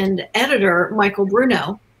and editor, Michael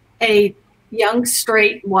Bruno, a young,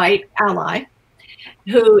 straight, white ally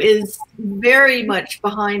who is very much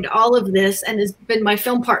behind all of this and has been my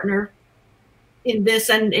film partner in this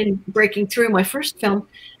and in breaking through my first film.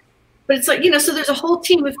 But it's like, so there's a whole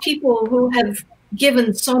team of people who have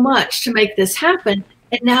given so much to make this happen,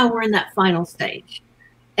 and now we're in that final stage.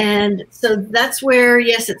 And so that's where,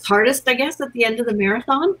 yes, it's hardest, I guess, at the end of the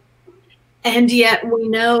marathon, and yet we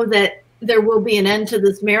know that there will be an end to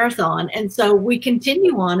this marathon. And so we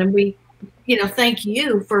continue on, and we thank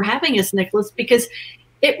you for having us, Nicholas, because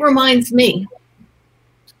it reminds me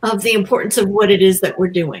of the importance of what it is that we're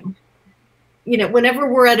doing.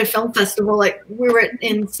 Whenever we're at a film festival, like we were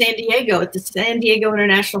in San Diego at the San Diego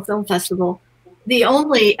International Film Festival, the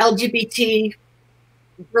only LGBT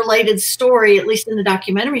related story, at least in the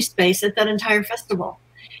documentary space, at that entire festival.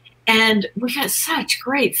 And we got such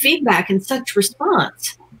great feedback and such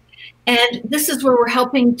response. And this is where we're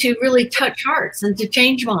helping to really touch hearts and to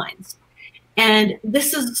change minds. And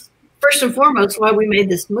this is first and foremost why we made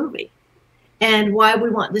this movie. and why we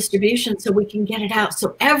want distribution, so we can get it out,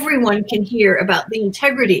 so everyone can hear about the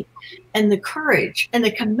integrity and the courage and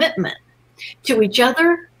the commitment to each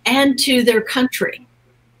other and to their country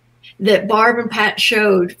that Barb and Pat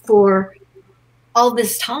showed for all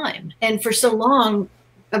this time, and for so long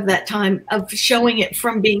of that time of showing it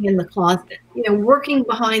from being in the closet, you know, working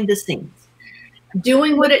behind the scenes,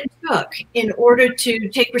 doing what it took in order to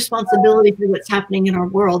take responsibility for what's happening in our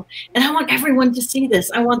world. And I want everyone to see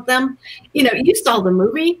this. I want them, you know, you saw the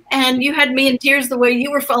movie and you had me in tears the way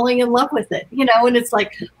you were falling in love with it, you know, and it's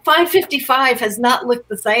like 555 has not looked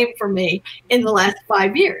the same for me in the last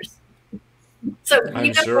 5 years. So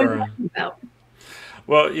you know what I'm talking about.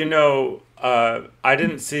 Well, you know, I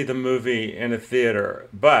didn't see the movie in a theater,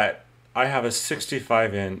 but I have a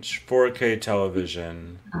 65-inch 4K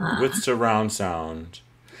television with surround sound,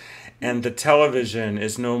 and the television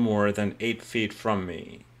is no more than 8 feet from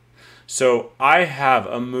me. So I have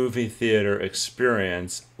a movie theater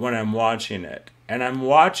experience when I'm watching it. And I'm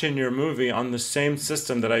watching your movie on the same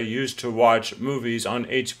system that I use to watch movies on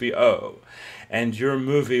HBO. And your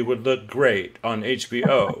movie would look great on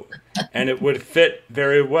HBO. And it would fit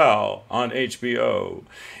very well on HBO,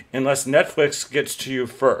 unless Netflix gets to you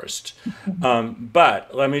first.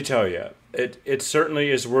 But let me tell you, it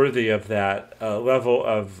certainly is worthy of that level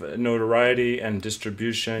of notoriety and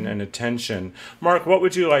distribution and attention. Mark, what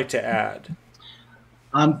would you like to add?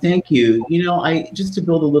 Thank you. You know, just to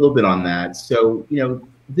build a little bit on that. So, you know,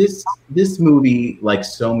 this movie, like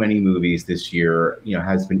so many movies this year, you know,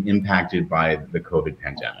 has been impacted by the COVID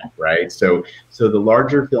pandemic, right? So the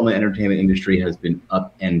larger film and entertainment industry has been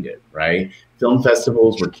upended, right? Film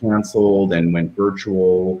festivals were canceled and went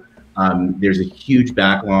virtual. There's a huge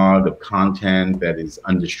backlog of content that is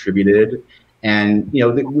undistributed. And, you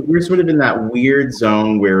know, we're sort of in that weird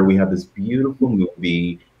zone where we have this beautiful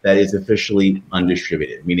movie that is officially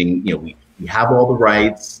undistributed, meaning, you know, we have all the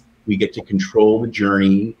rights, we get to control the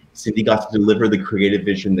journey. Cindy got to deliver the creative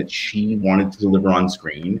vision that she wanted to deliver on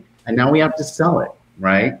screen, and now we have to sell it,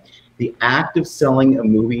 right? The act of selling a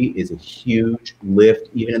movie is a huge lift,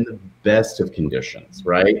 even in the best of conditions,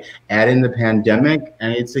 right? Add in the pandemic,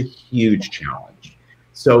 and it's a huge challenge.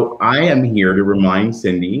 So I am here to remind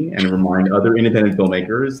Cindy and remind other independent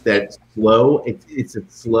filmmakers that it's a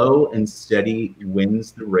slow and steady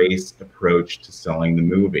wins the race approach to selling the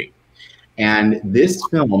movie. And this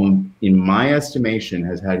film, in my estimation,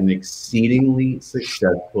 has had an exceedingly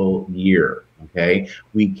successful year, okay?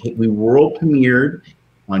 We world premiered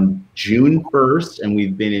on June 1st, and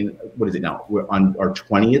we've been in, what is it now? We're on our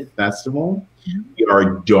 20th festival. We are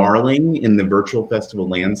a darling in the virtual festival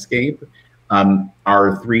landscape.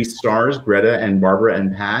 Our 3 stars, Greta and Barbara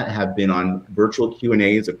and Pat, have been on virtual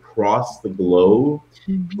Q&As across the globe.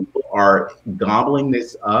 People are gobbling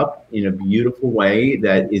this up in a beautiful way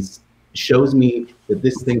that shows me that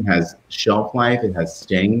this thing has shelf life, it has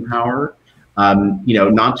staying power. You know,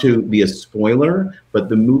 not to be a spoiler, but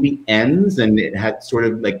the movie ends and it had sort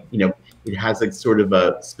of like, you know, it has like sort of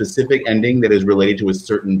a specific ending that is related to a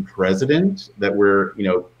certain president that we're, you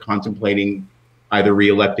know, contemplating either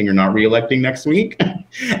re-electing or not re-electing next week.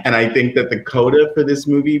 And I think that the coda for this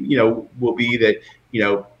movie, you know, will be that, you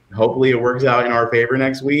know, hopefully it works out in our favor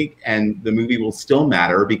next week and the movie will still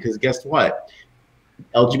matter, because guess what?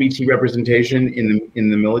 LGBT representation in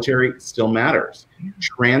the military still matters.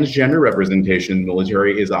 Transgender representation in the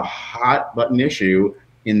military is a hot button issue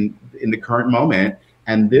in the current moment,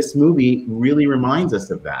 and this movie really reminds us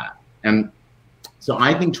of that. And so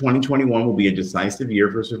I think 2021 will be a decisive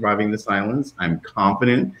year for Surviving the Silence. I'm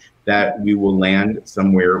confident that we will land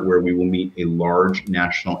somewhere where we will meet a large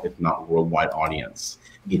national, if not worldwide, audience.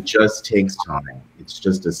 It just takes time. It's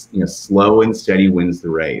just a slow and steady wins the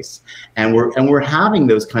race, and we're having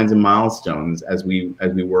those kinds of milestones as we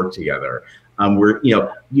work together.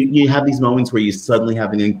 You have these moments where you suddenly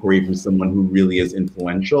have an inquiry from someone who really is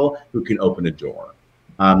influential, who can open a door.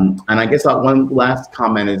 And I guess one last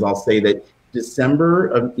comment is I'll say that December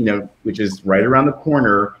of, which is right around the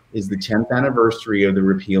corner, is the 10th anniversary of the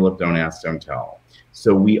repeal of Don't Ask, Don't Tell.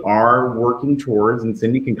 So we are working towards, and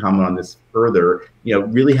Cindy can comment on this further,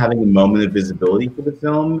 really having a moment of visibility for the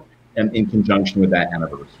film and in conjunction with that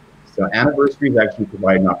anniversary. So anniversaries actually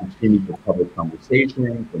provide an opportunity for public conversation,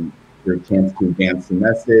 and for a chance to advance the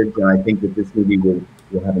message. And I think that this movie will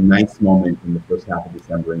have a nice moment in the first half of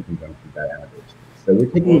December in conjunction with that anniversary. So we're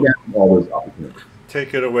taking advantage of all those opportunities.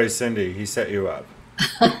 Take it away, Cindy. He set you up.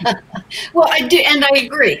 Well, I do, and I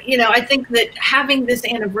agree. I think that having this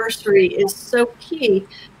anniversary is so key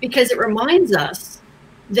because it reminds us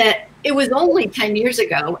that it was only 10 years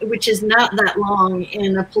ago, which is not that long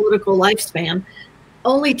in a political lifespan,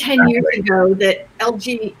 only 10 years ago that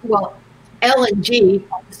L and G,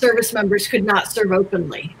 service members could not serve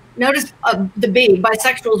openly. Notice the B,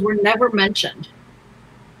 bisexuals were never mentioned.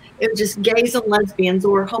 It was just gays and lesbians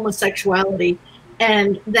or homosexuality.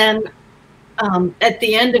 And then at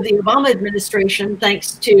the end of the Obama administration,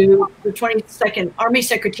 thanks to the 22nd Army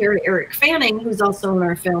Secretary Eric Fanning, who's also in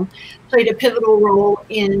our film, played a pivotal role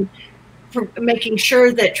in making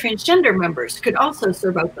sure that transgender members could also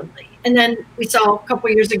serve openly. And then we saw a couple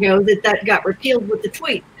years ago that that got repealed with the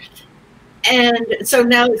tweet. And so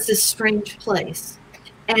now it's this strange place.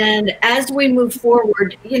 And as we move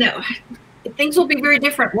forward, you know, things will be very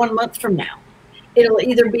different 1 month from now. It'll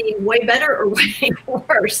either be way better or way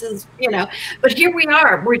worse, you know. But here we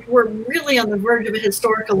are. We're really on the verge of a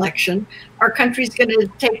historic election. Our country's going to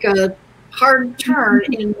take a hard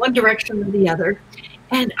turn in one direction or the other.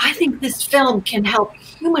 And I think this film can help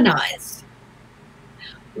humanize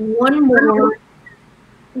one more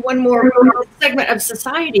segment of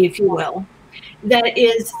society, if you will, that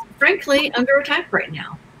is frankly under attack right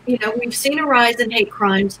now. You know, we've seen a rise in hate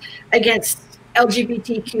crimes against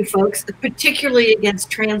LGBTQ folks, particularly against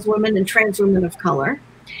trans women and trans women of color.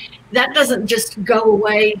 That doesn't just go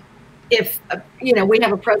away if, you know, we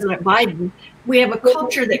have a President Biden. We have a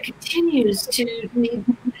culture that continues to need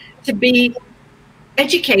to be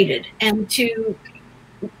educated and to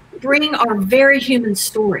bring our very human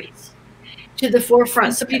stories to the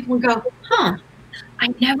forefront so people can go, huh, I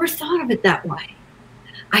never thought of it that way.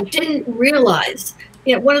 I didn't realize.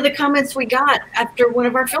 You know, one of the comments we got after one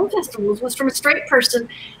of our film festivals was from a straight person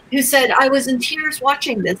who said, I was in tears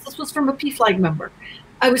watching this. This was from a PFLAG member.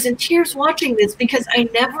 I was in tears watching this because I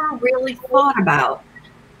never really thought about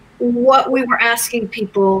what we were asking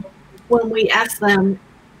people when we asked them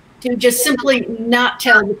to just simply not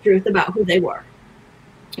tell the truth about who they were.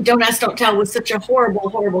 Don't ask, don't tell was such a horrible,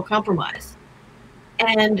 horrible compromise.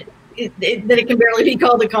 And that it can barely be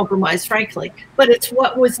called a compromise, frankly, but it's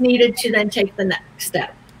what was needed to then take the next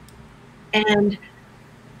step. And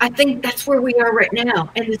I think that's where we are right now.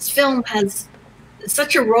 And this film has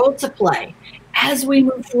such a role to play as we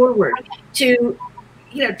move forward to,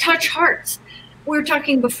 you know, touch hearts. We were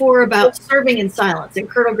talking before about serving in silence and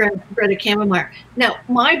Colonel Margarethe Cammermeyer. Now,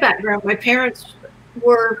 my background, my parents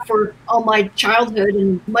were, for all my childhood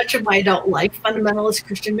and much of my adult life, fundamentalist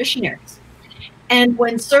Christian missionaries. And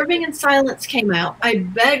when Serving in Silence came out, I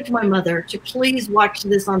begged my mother to please watch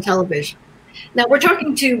this on television. Now, we're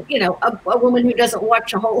talking to, you know, a woman who doesn't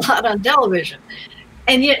watch a whole lot on television.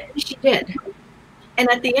 And yet she did.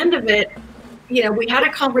 And at the end of it, you know, we had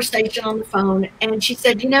a conversation on the phone, and she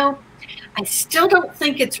said, you know, I still don't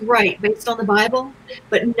think it's right based on the Bible,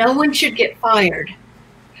 but no one should get fired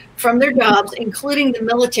from their jobs, including the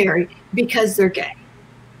military, because they're gay.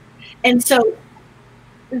 And so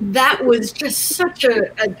that was just such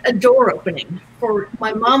a door opening for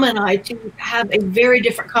my mom and I to have a very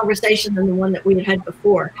different conversation than the one that we had had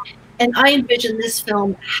before. And I envision this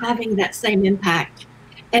film having that same impact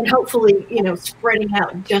and hopefully, you know, spreading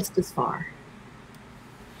out just as far.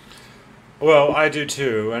 Well, I do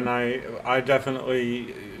too. And I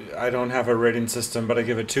definitely, I don't have a rating system, but I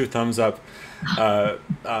give it 2 thumbs up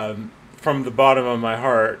from the bottom of my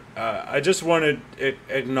heart. I just wanted to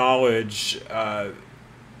acknowledge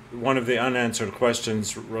one of the unanswered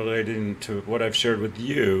questions relating to what I've shared with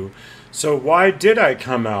you. So why did I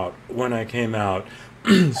come out when I came out?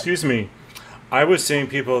 Excuse me. I was seeing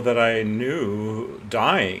people that I knew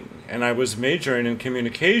dying, and I was majoring in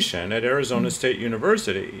communication at Arizona State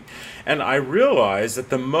University. And I realized that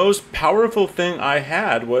the most powerful thing I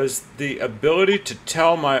had was the ability to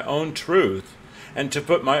tell my own truth and to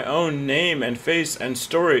put my own name and face and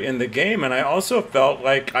story in the game. And I also felt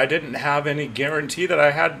like I didn't have any guarantee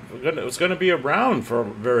that it was going to be around for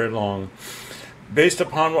very long, based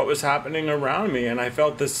upon what was happening around me. And I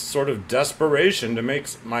felt this sort of desperation to make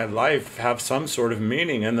my life have some sort of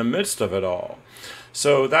meaning in the midst of it all.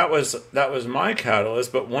 So that was my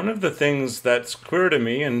catalyst. But one of the things that's clear to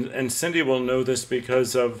me, and Cindy will know this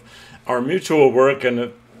because of our mutual work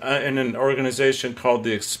in an organization called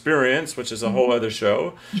The Experience, which is a whole other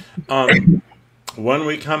show. When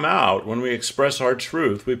we come out, when we express our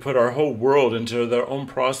truth, we put our whole world into their own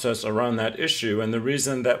process around that issue. And the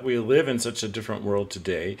reason that we live in such a different world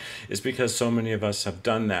today is because so many of us have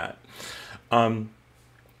done that.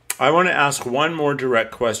 I want to ask one more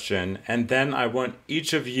direct question, and then I want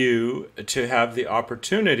each of you to have the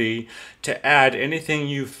opportunity to add anything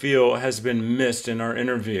you feel has been missed in our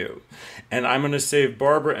interview. And I'm going to save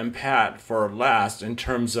Barbara and Pat for last in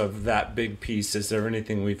terms of that big piece. Is there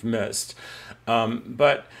anything we've missed? Cindy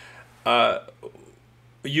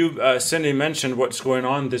mentioned what's going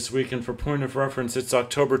on this week, and for point of reference, it's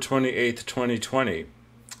October 28th, 2020.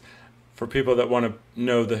 for people that want to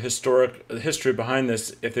know the history behind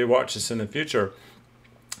this, if they watch this in the future,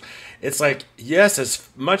 it's like, yes, as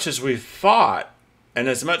much as we've fought and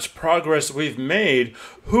as much progress we've made,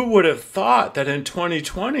 who would have thought that in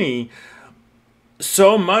 2020,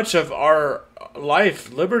 so much of our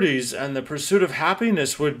life, liberties, and the pursuit of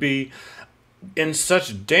happiness would be in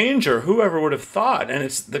such danger? Whoever would have thought? And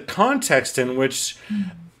it's the context in which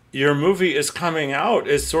your movie is coming out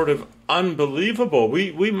is sort of unbelievable.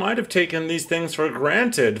 We might have taken these things for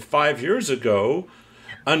granted 5 years ago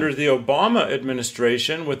under the Obama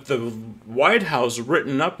administration, with the White House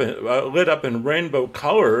lit up in rainbow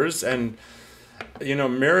colors, and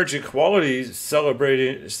marriage equality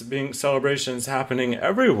celebrations happening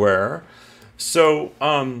everywhere. So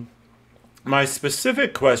my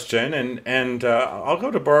specific question, and I'll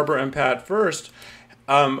go to Barbara and Pat first.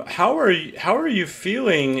 How are you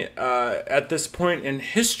feeling at this point in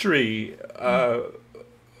history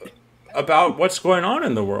about what's going on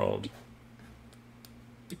in the world?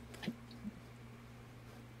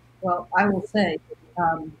 Well, I will say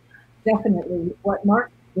definitely what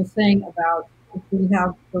Mark was saying about if we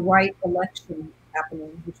have the right election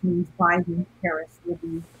happening, which means Biden-Harris will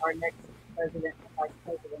be our next president and vice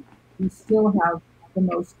president, we still have the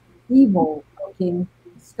most evil-looking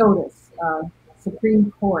SCOTUS,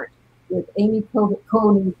 Supreme Court, with Amy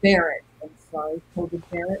Coney Barrett. I'm sorry, Coney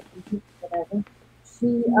Barrett, whatever.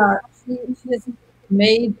 She has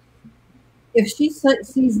made, if she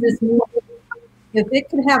sees this movie, if it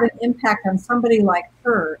could have an impact on somebody like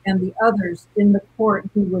her and the others in the court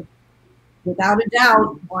who would, without a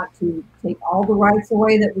doubt, want to take all the rights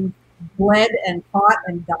away that we've bled and fought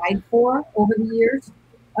and died for over the years,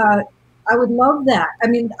 I would love that. I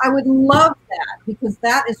mean, I would love that, because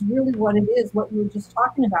that is really what it is, what you were just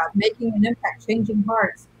talking about, making an impact, changing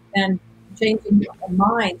hearts and changing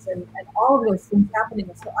minds and all of those things happening.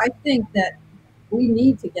 And so I think that we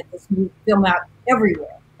need to get this film out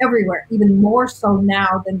everywhere, even more so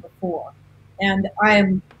now than before. And I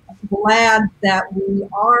am glad that we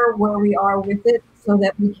are where we are with it, so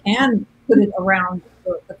that we can put it around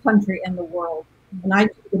the country and the world. And I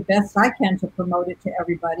do the best I can to promote it to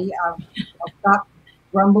everybody. I'll stop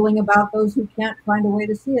grumbling about those who can't find a way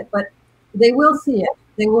to see it, but they will see it.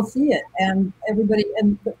 They will see it. And everybody,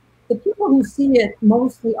 and the people who see it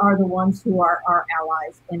mostly are the ones who are our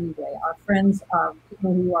allies anyway, our friends,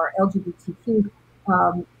 people who are LGBTQ,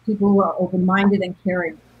 people who are open-minded and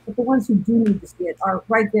caring. But the ones who do need to see it are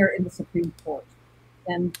right there in the Supreme Court.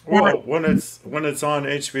 And well, when it's on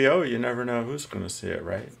HBO, you never know who's going to see it,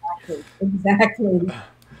 right? Exactly.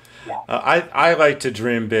 Yeah. I like to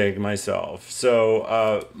dream big myself.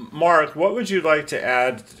 So, Mark, what would you like to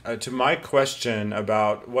add to my question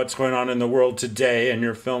about what's going on in the world today and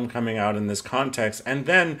your film coming out in this context? And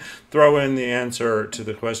then throw in the answer to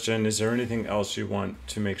the question, is there anything else you want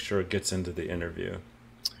to make sure it gets into the interview?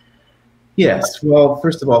 Yes. Well,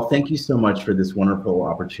 first of all, thank you so much for this wonderful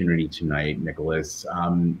opportunity tonight, Nicholas.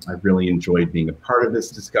 I've really enjoyed being a part of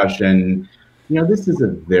this discussion. This is a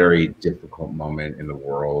very difficult moment in the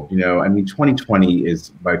world. I mean, 2020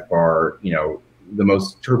 is by far, the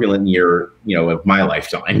most turbulent year, of my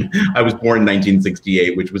lifetime. I was born in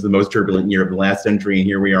 1968, which was the most turbulent year of the last century, and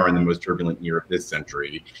here we are in the most turbulent year of this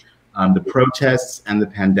century. The protests and the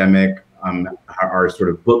pandemic are sort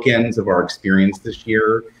of bookends of our experience this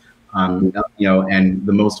year. And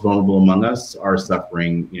the most vulnerable among us are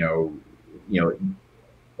suffering,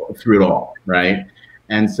 through it all, right?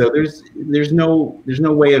 And so there's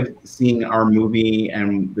no way of seeing our movie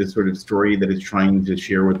and the sort of story that it's trying to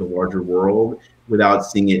share with the larger world without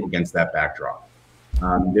seeing it against that backdrop.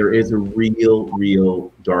 There is a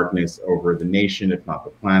real darkness over the nation, if not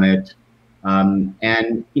the planet,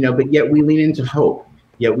 but yet we lean into hope.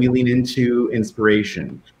 Yet we lean into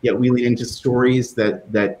inspiration. Yet we lean into stories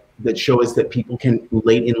that show us that people can,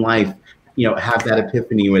 late in life, have that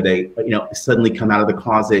epiphany where they, suddenly come out of the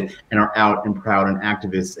closet and are out and proud and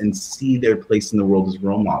activists and see their place in the world as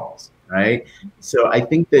role models, right? So I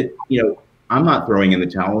think that, I'm not throwing in the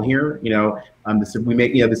towel here.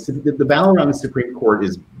 The battle around the Supreme Court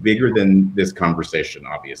is bigger than this conversation,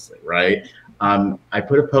 obviously, right? I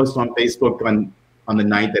put a post on Facebook on the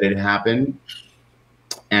night that it happened,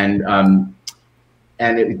 and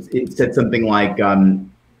it said something like,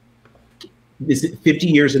 this is 50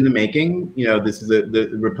 years in the making. This is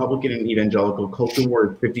the Republican and evangelical culture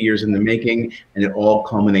war, 50 years in the making, and it all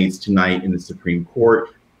culminates tonight in the Supreme Court.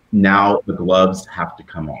 Now the gloves have to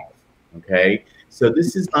come off, okay? So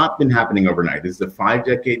this has not been happening overnight. This is a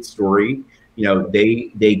 5-decade story.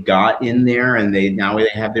 They got in there, and now they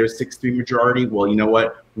have their 6-3 majority. Well, you know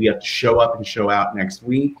what? We have to show up and show out next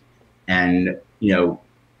week, and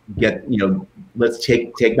get, let's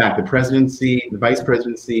take back the presidency, the vice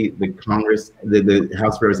presidency, the Congress, the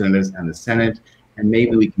House of Representatives, and the Senate, and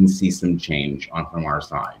maybe we can see some change from our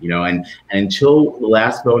side, and until the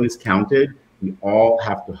last vote is counted, we all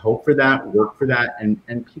have to hope for that, work for that,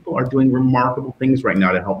 and people are doing remarkable things right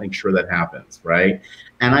now to help make sure that happens, right?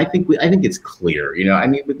 And I think it's clear,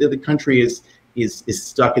 the country is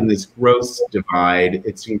stuck in this gross divide.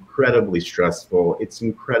 It's incredibly stressful. It's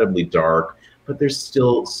incredibly dark, but there's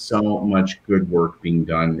still so much good work being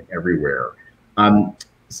done everywhere.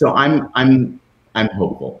 So I'm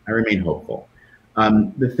hopeful. I remain hopeful.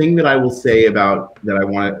 The thing that I will say that I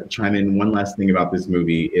want to chime in, one last thing about this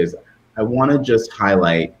movie is I want to just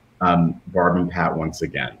highlight Barb and Pat once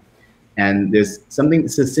again. And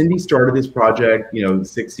so Cindy started this project,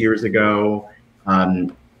 6 years ago.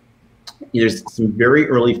 There's some very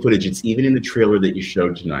early footage. It's even in the trailer that you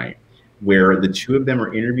showed tonight, where the two of them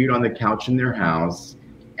are interviewed on the couch in their house.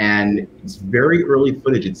 And it's very early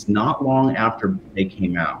footage. It's not long after they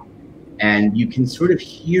came out. And you can sort of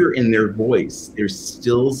hear in their voice, there's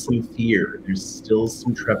still some fear, there's still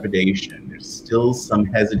some trepidation, there's still some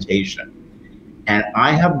hesitation. And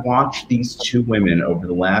I have watched these two women over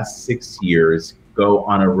the last 6 years go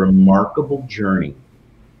on a remarkable journey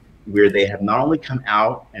where they have not only come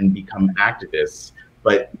out and become activists,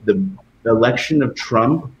 but the election of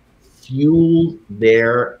Trump fueled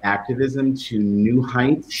their activism to new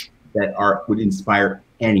heights that would inspire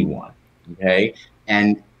anyone, okay?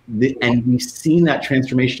 And we've seen that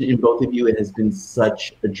transformation in both of you. It has been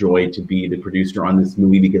such a joy to be the producer on this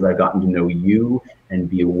movie because I've gotten to know you and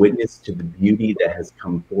be a witness to the beauty that has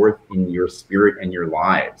come forth in your spirit and your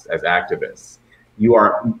lives as activists. You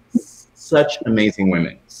are such amazing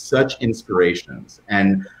women, such inspirations.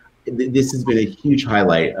 And this has been a huge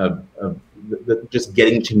highlight of just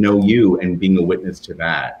getting to know you and being a witness to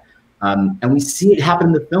that. And we see it happen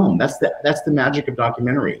in the film. That's the magic of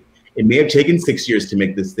documentary. It may have taken 6 years to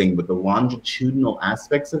make this thing, but the longitudinal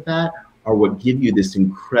aspects of that are what give you this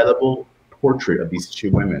incredible portrait of these two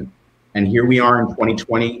women. And here we are in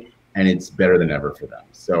 2020, and it's better than ever for them.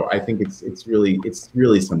 So I think it's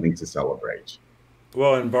really something to celebrate.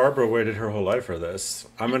 Well, and Barbara waited her whole life for this.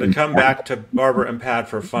 I'm going to come back to Barbara and Pat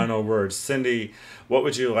for final words. Cindy, what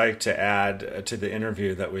would you like to add to the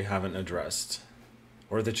interview that we haven't addressed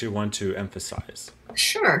or that you want to emphasize?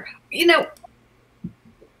 Sure.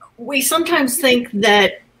 We sometimes think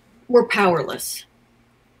that we're powerless.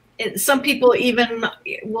 Some people even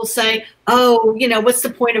will say, oh, what's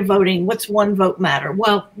the point of voting? What's one vote matter?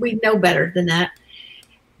 Well, we know better than that.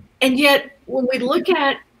 And yet, when we look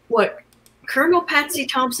at what Colonel Patsy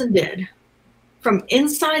Thompson did from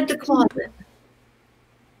inside the closet,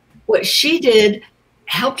 what she did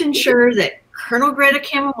helped ensure that Colonel Margarethe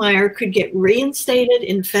Cammermeyer could get reinstated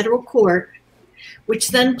in federal court, which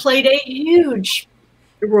then played a huge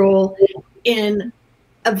role in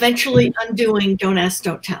eventually undoing Don't Ask,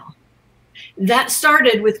 Don't Tell. That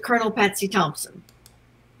started with Colonel Patsy Thompson.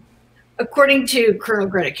 According to Colonel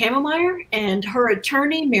Margarethe Cammermeyer and her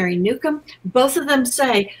attorney, Mary Newcomb, both of them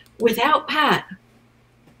say, without Pat,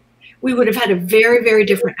 we would have had a very, very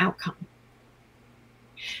different outcome.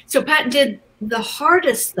 So Pat did the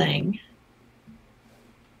hardest thing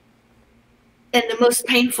and the most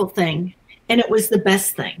painful thing, and it was the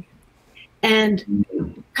best thing. And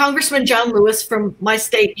Congressman John Lewis from my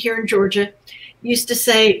state here in Georgia used to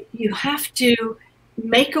say, you have to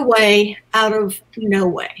make a way out of no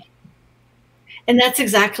way. And that's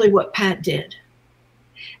exactly what Pat did.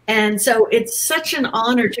 And so it's such an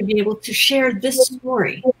honor to be able to share this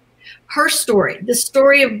story, her story, the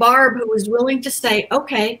story of Barb, who was willing to say,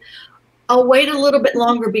 okay, I'll wait a little bit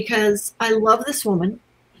longer because I love this woman.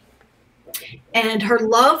 And her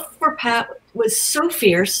love for Pat was so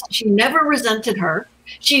fierce. She never resented her.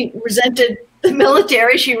 She resented the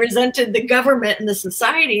military. She resented the government and the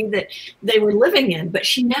society that they were living in, but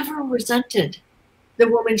she never resented the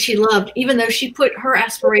woman she loved, even though she put her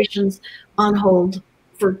aspirations on hold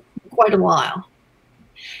for quite a while.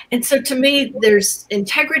 And so to me, there's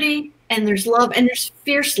integrity and there's love and there's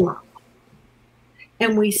fierce love.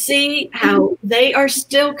 And we see how they are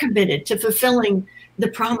still committed to fulfilling the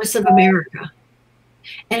promise of America.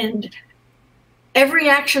 And every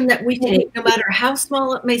action that we take, no matter how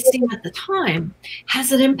small it may seem at the time,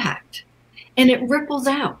 has an impact and it ripples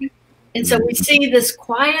out. And so we see this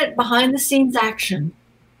quiet behind the scenes action.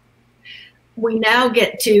 We now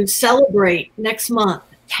get to celebrate next month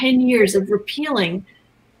 10 years of repealing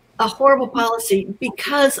a horrible policy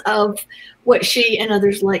because of what she and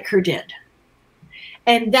others like her did.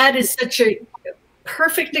 And that is such a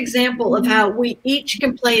perfect example of how we each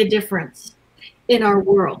can play a difference in our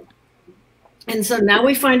world. And so now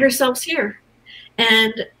we find ourselves here.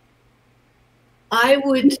 And I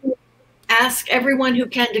would ask everyone who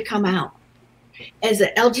can to come out as an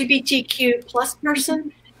LGBTQ plus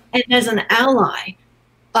person and as an ally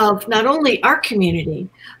of not only our community,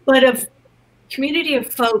 but of community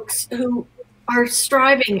of folks who are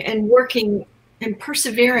striving and working and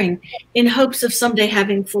persevering in hopes of someday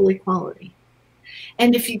having full equality.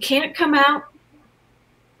 And if you can't come out,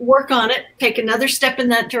 work on it, take another step in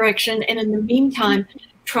that direction. And in the meantime,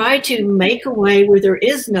 try to make a way where there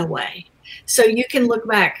is no way. So you can look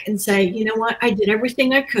back and say, you know what, I did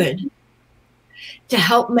everything I could to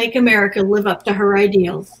help make America live up to her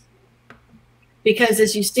ideals. Because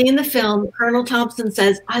as you see in the film, Colonel Thompson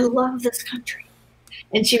says, I love this country.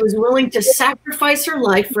 And she was willing to sacrifice her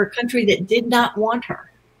life for a country that did not want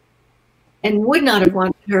her and would not have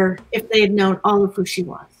wanted her if they had known all of who she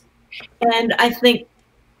was. And I think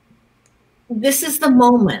this is the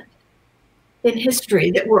moment in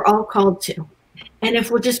history that we're all called to. And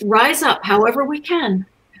if we'll just rise up however we can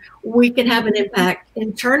have an impact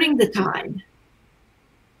in turning the tide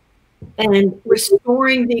and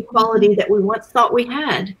restoring the equality that we once thought we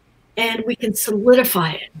had, and we can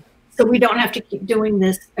solidify it so we don't have to keep doing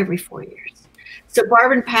this every 4 years. So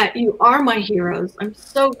Barb and Pat, you are my heroes. I'm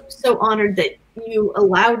so, so honored that you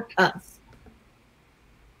allowed us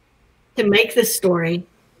to make this story.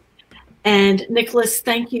 And Nicholas,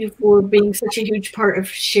 thank you for being such a huge part of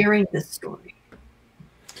sharing this story.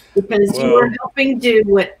 Because you are helping do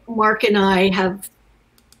what Mark and I have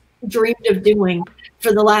dreamed of doing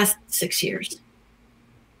for the last 6 years.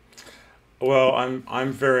 Well,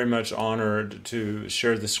 I'm very much honored to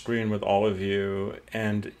share the screen with all of you.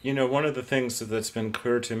 And, you know, one of the things that's been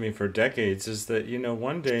clear to me for decades is that, you know,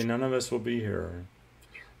 one day none of us will be here,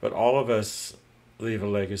 but all of us leave a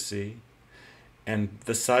legacy. And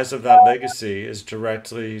the size of that legacy is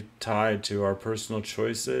directly tied to our personal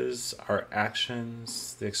choices, our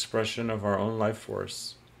actions, the expression of our own life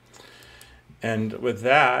force. And with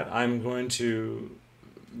that, I'm going to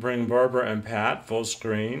bring Barbara and Pat full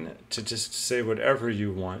screen to just say whatever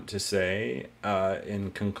you want to say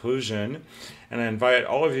in conclusion. And I invite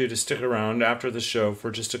all of you to stick around after the show for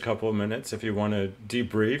just a couple of minutes if you want to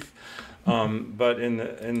debrief. But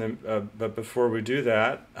before we do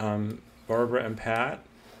that, Barbara and Pat,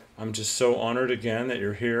 I'm just so honored again that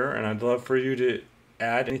you're here, and I'd love for you to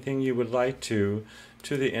add anything you would like to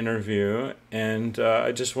the interview. And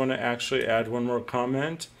I just want to actually add one more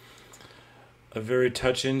comment. A very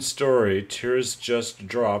touching story. Tears just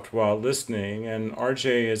dropped while listening, and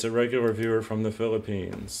RJ is a regular viewer from the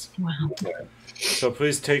Philippines. Wow. So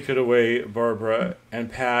please take it away, Barbara and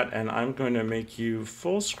Pat, and I'm going to make you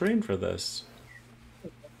full screen for this.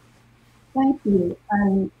 Thank you.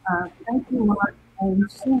 And thank you, Mark and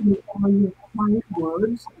Cindy, for your kind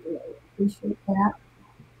words. I appreciate that.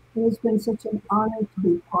 It has been such an honor to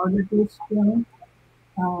be part of this film.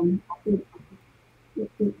 It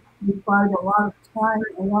required a lot of time,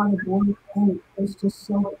 a lot of work, and it was just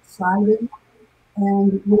so exciting.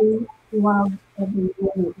 And we loved every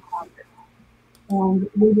minute of it. And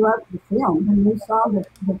we loved the film. When we saw the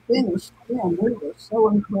finished film, we were so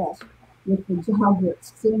impressed with the job that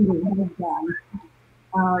Cindy had done.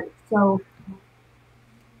 So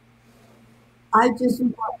I just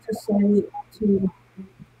want to say to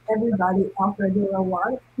everybody out there, there are a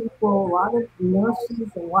lot of people, a lot of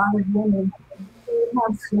nurses, a lot of women who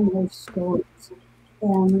have similar stories.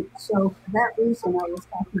 And so for that reason, I was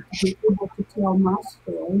happy to be able to tell my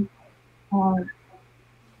story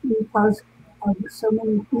because of so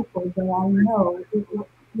many people that I know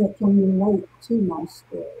that can relate to my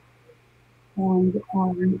story. And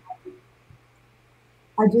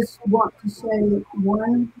I just want to say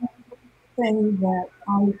one thing that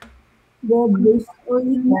I read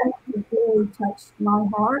recently that really touched my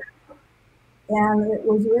heart, and it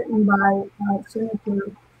was written by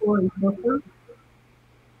Senator Cory Booker.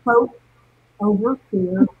 Hope over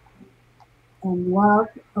fear and love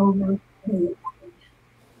over hate.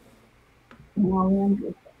 And I'll end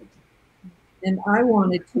with that. And I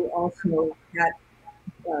wanted to also add,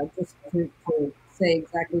 just to say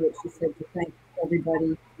exactly what she said, to thank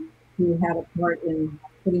everybody who had a part in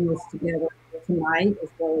putting this together tonight, as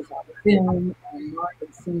well as our film, and Mark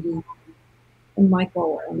and Cindy and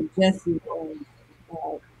Michael and Jesse, and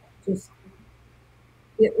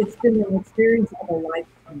it's been an experience of a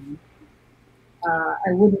lifetime.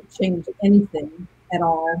 I wouldn't change anything at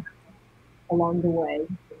all along the way.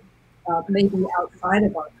 Maybe outside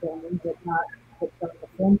of our filming, but not the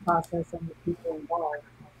film process and the people involved.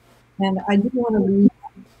 And I do want to leave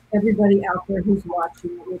everybody out there who's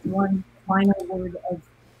watching with one final word of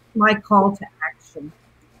my call to action.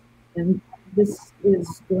 And this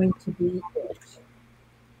is going to be it.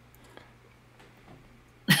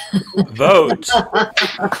 Vote,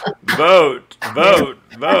 vote, vote,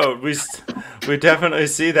 vote. We definitely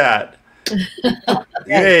see that.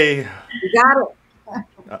 Yay! You got it.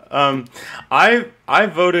 I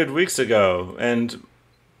voted weeks ago, and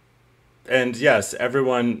yes,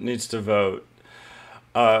 everyone needs to vote.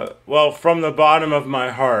 Well, from the bottom of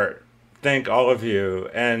my heart, thank all of you,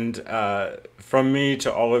 and from me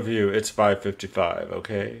to all of you, it's 5:55.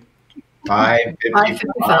 Okay.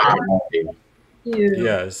 5:55.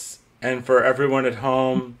 Yes, and for everyone at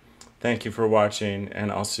home, thank you for watching,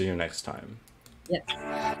 and I'll see you next time. Yes.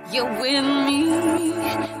 You're with me,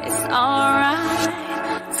 it's alright.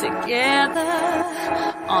 Together,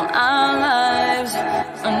 all our lives,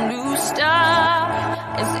 a new star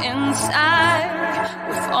is inside.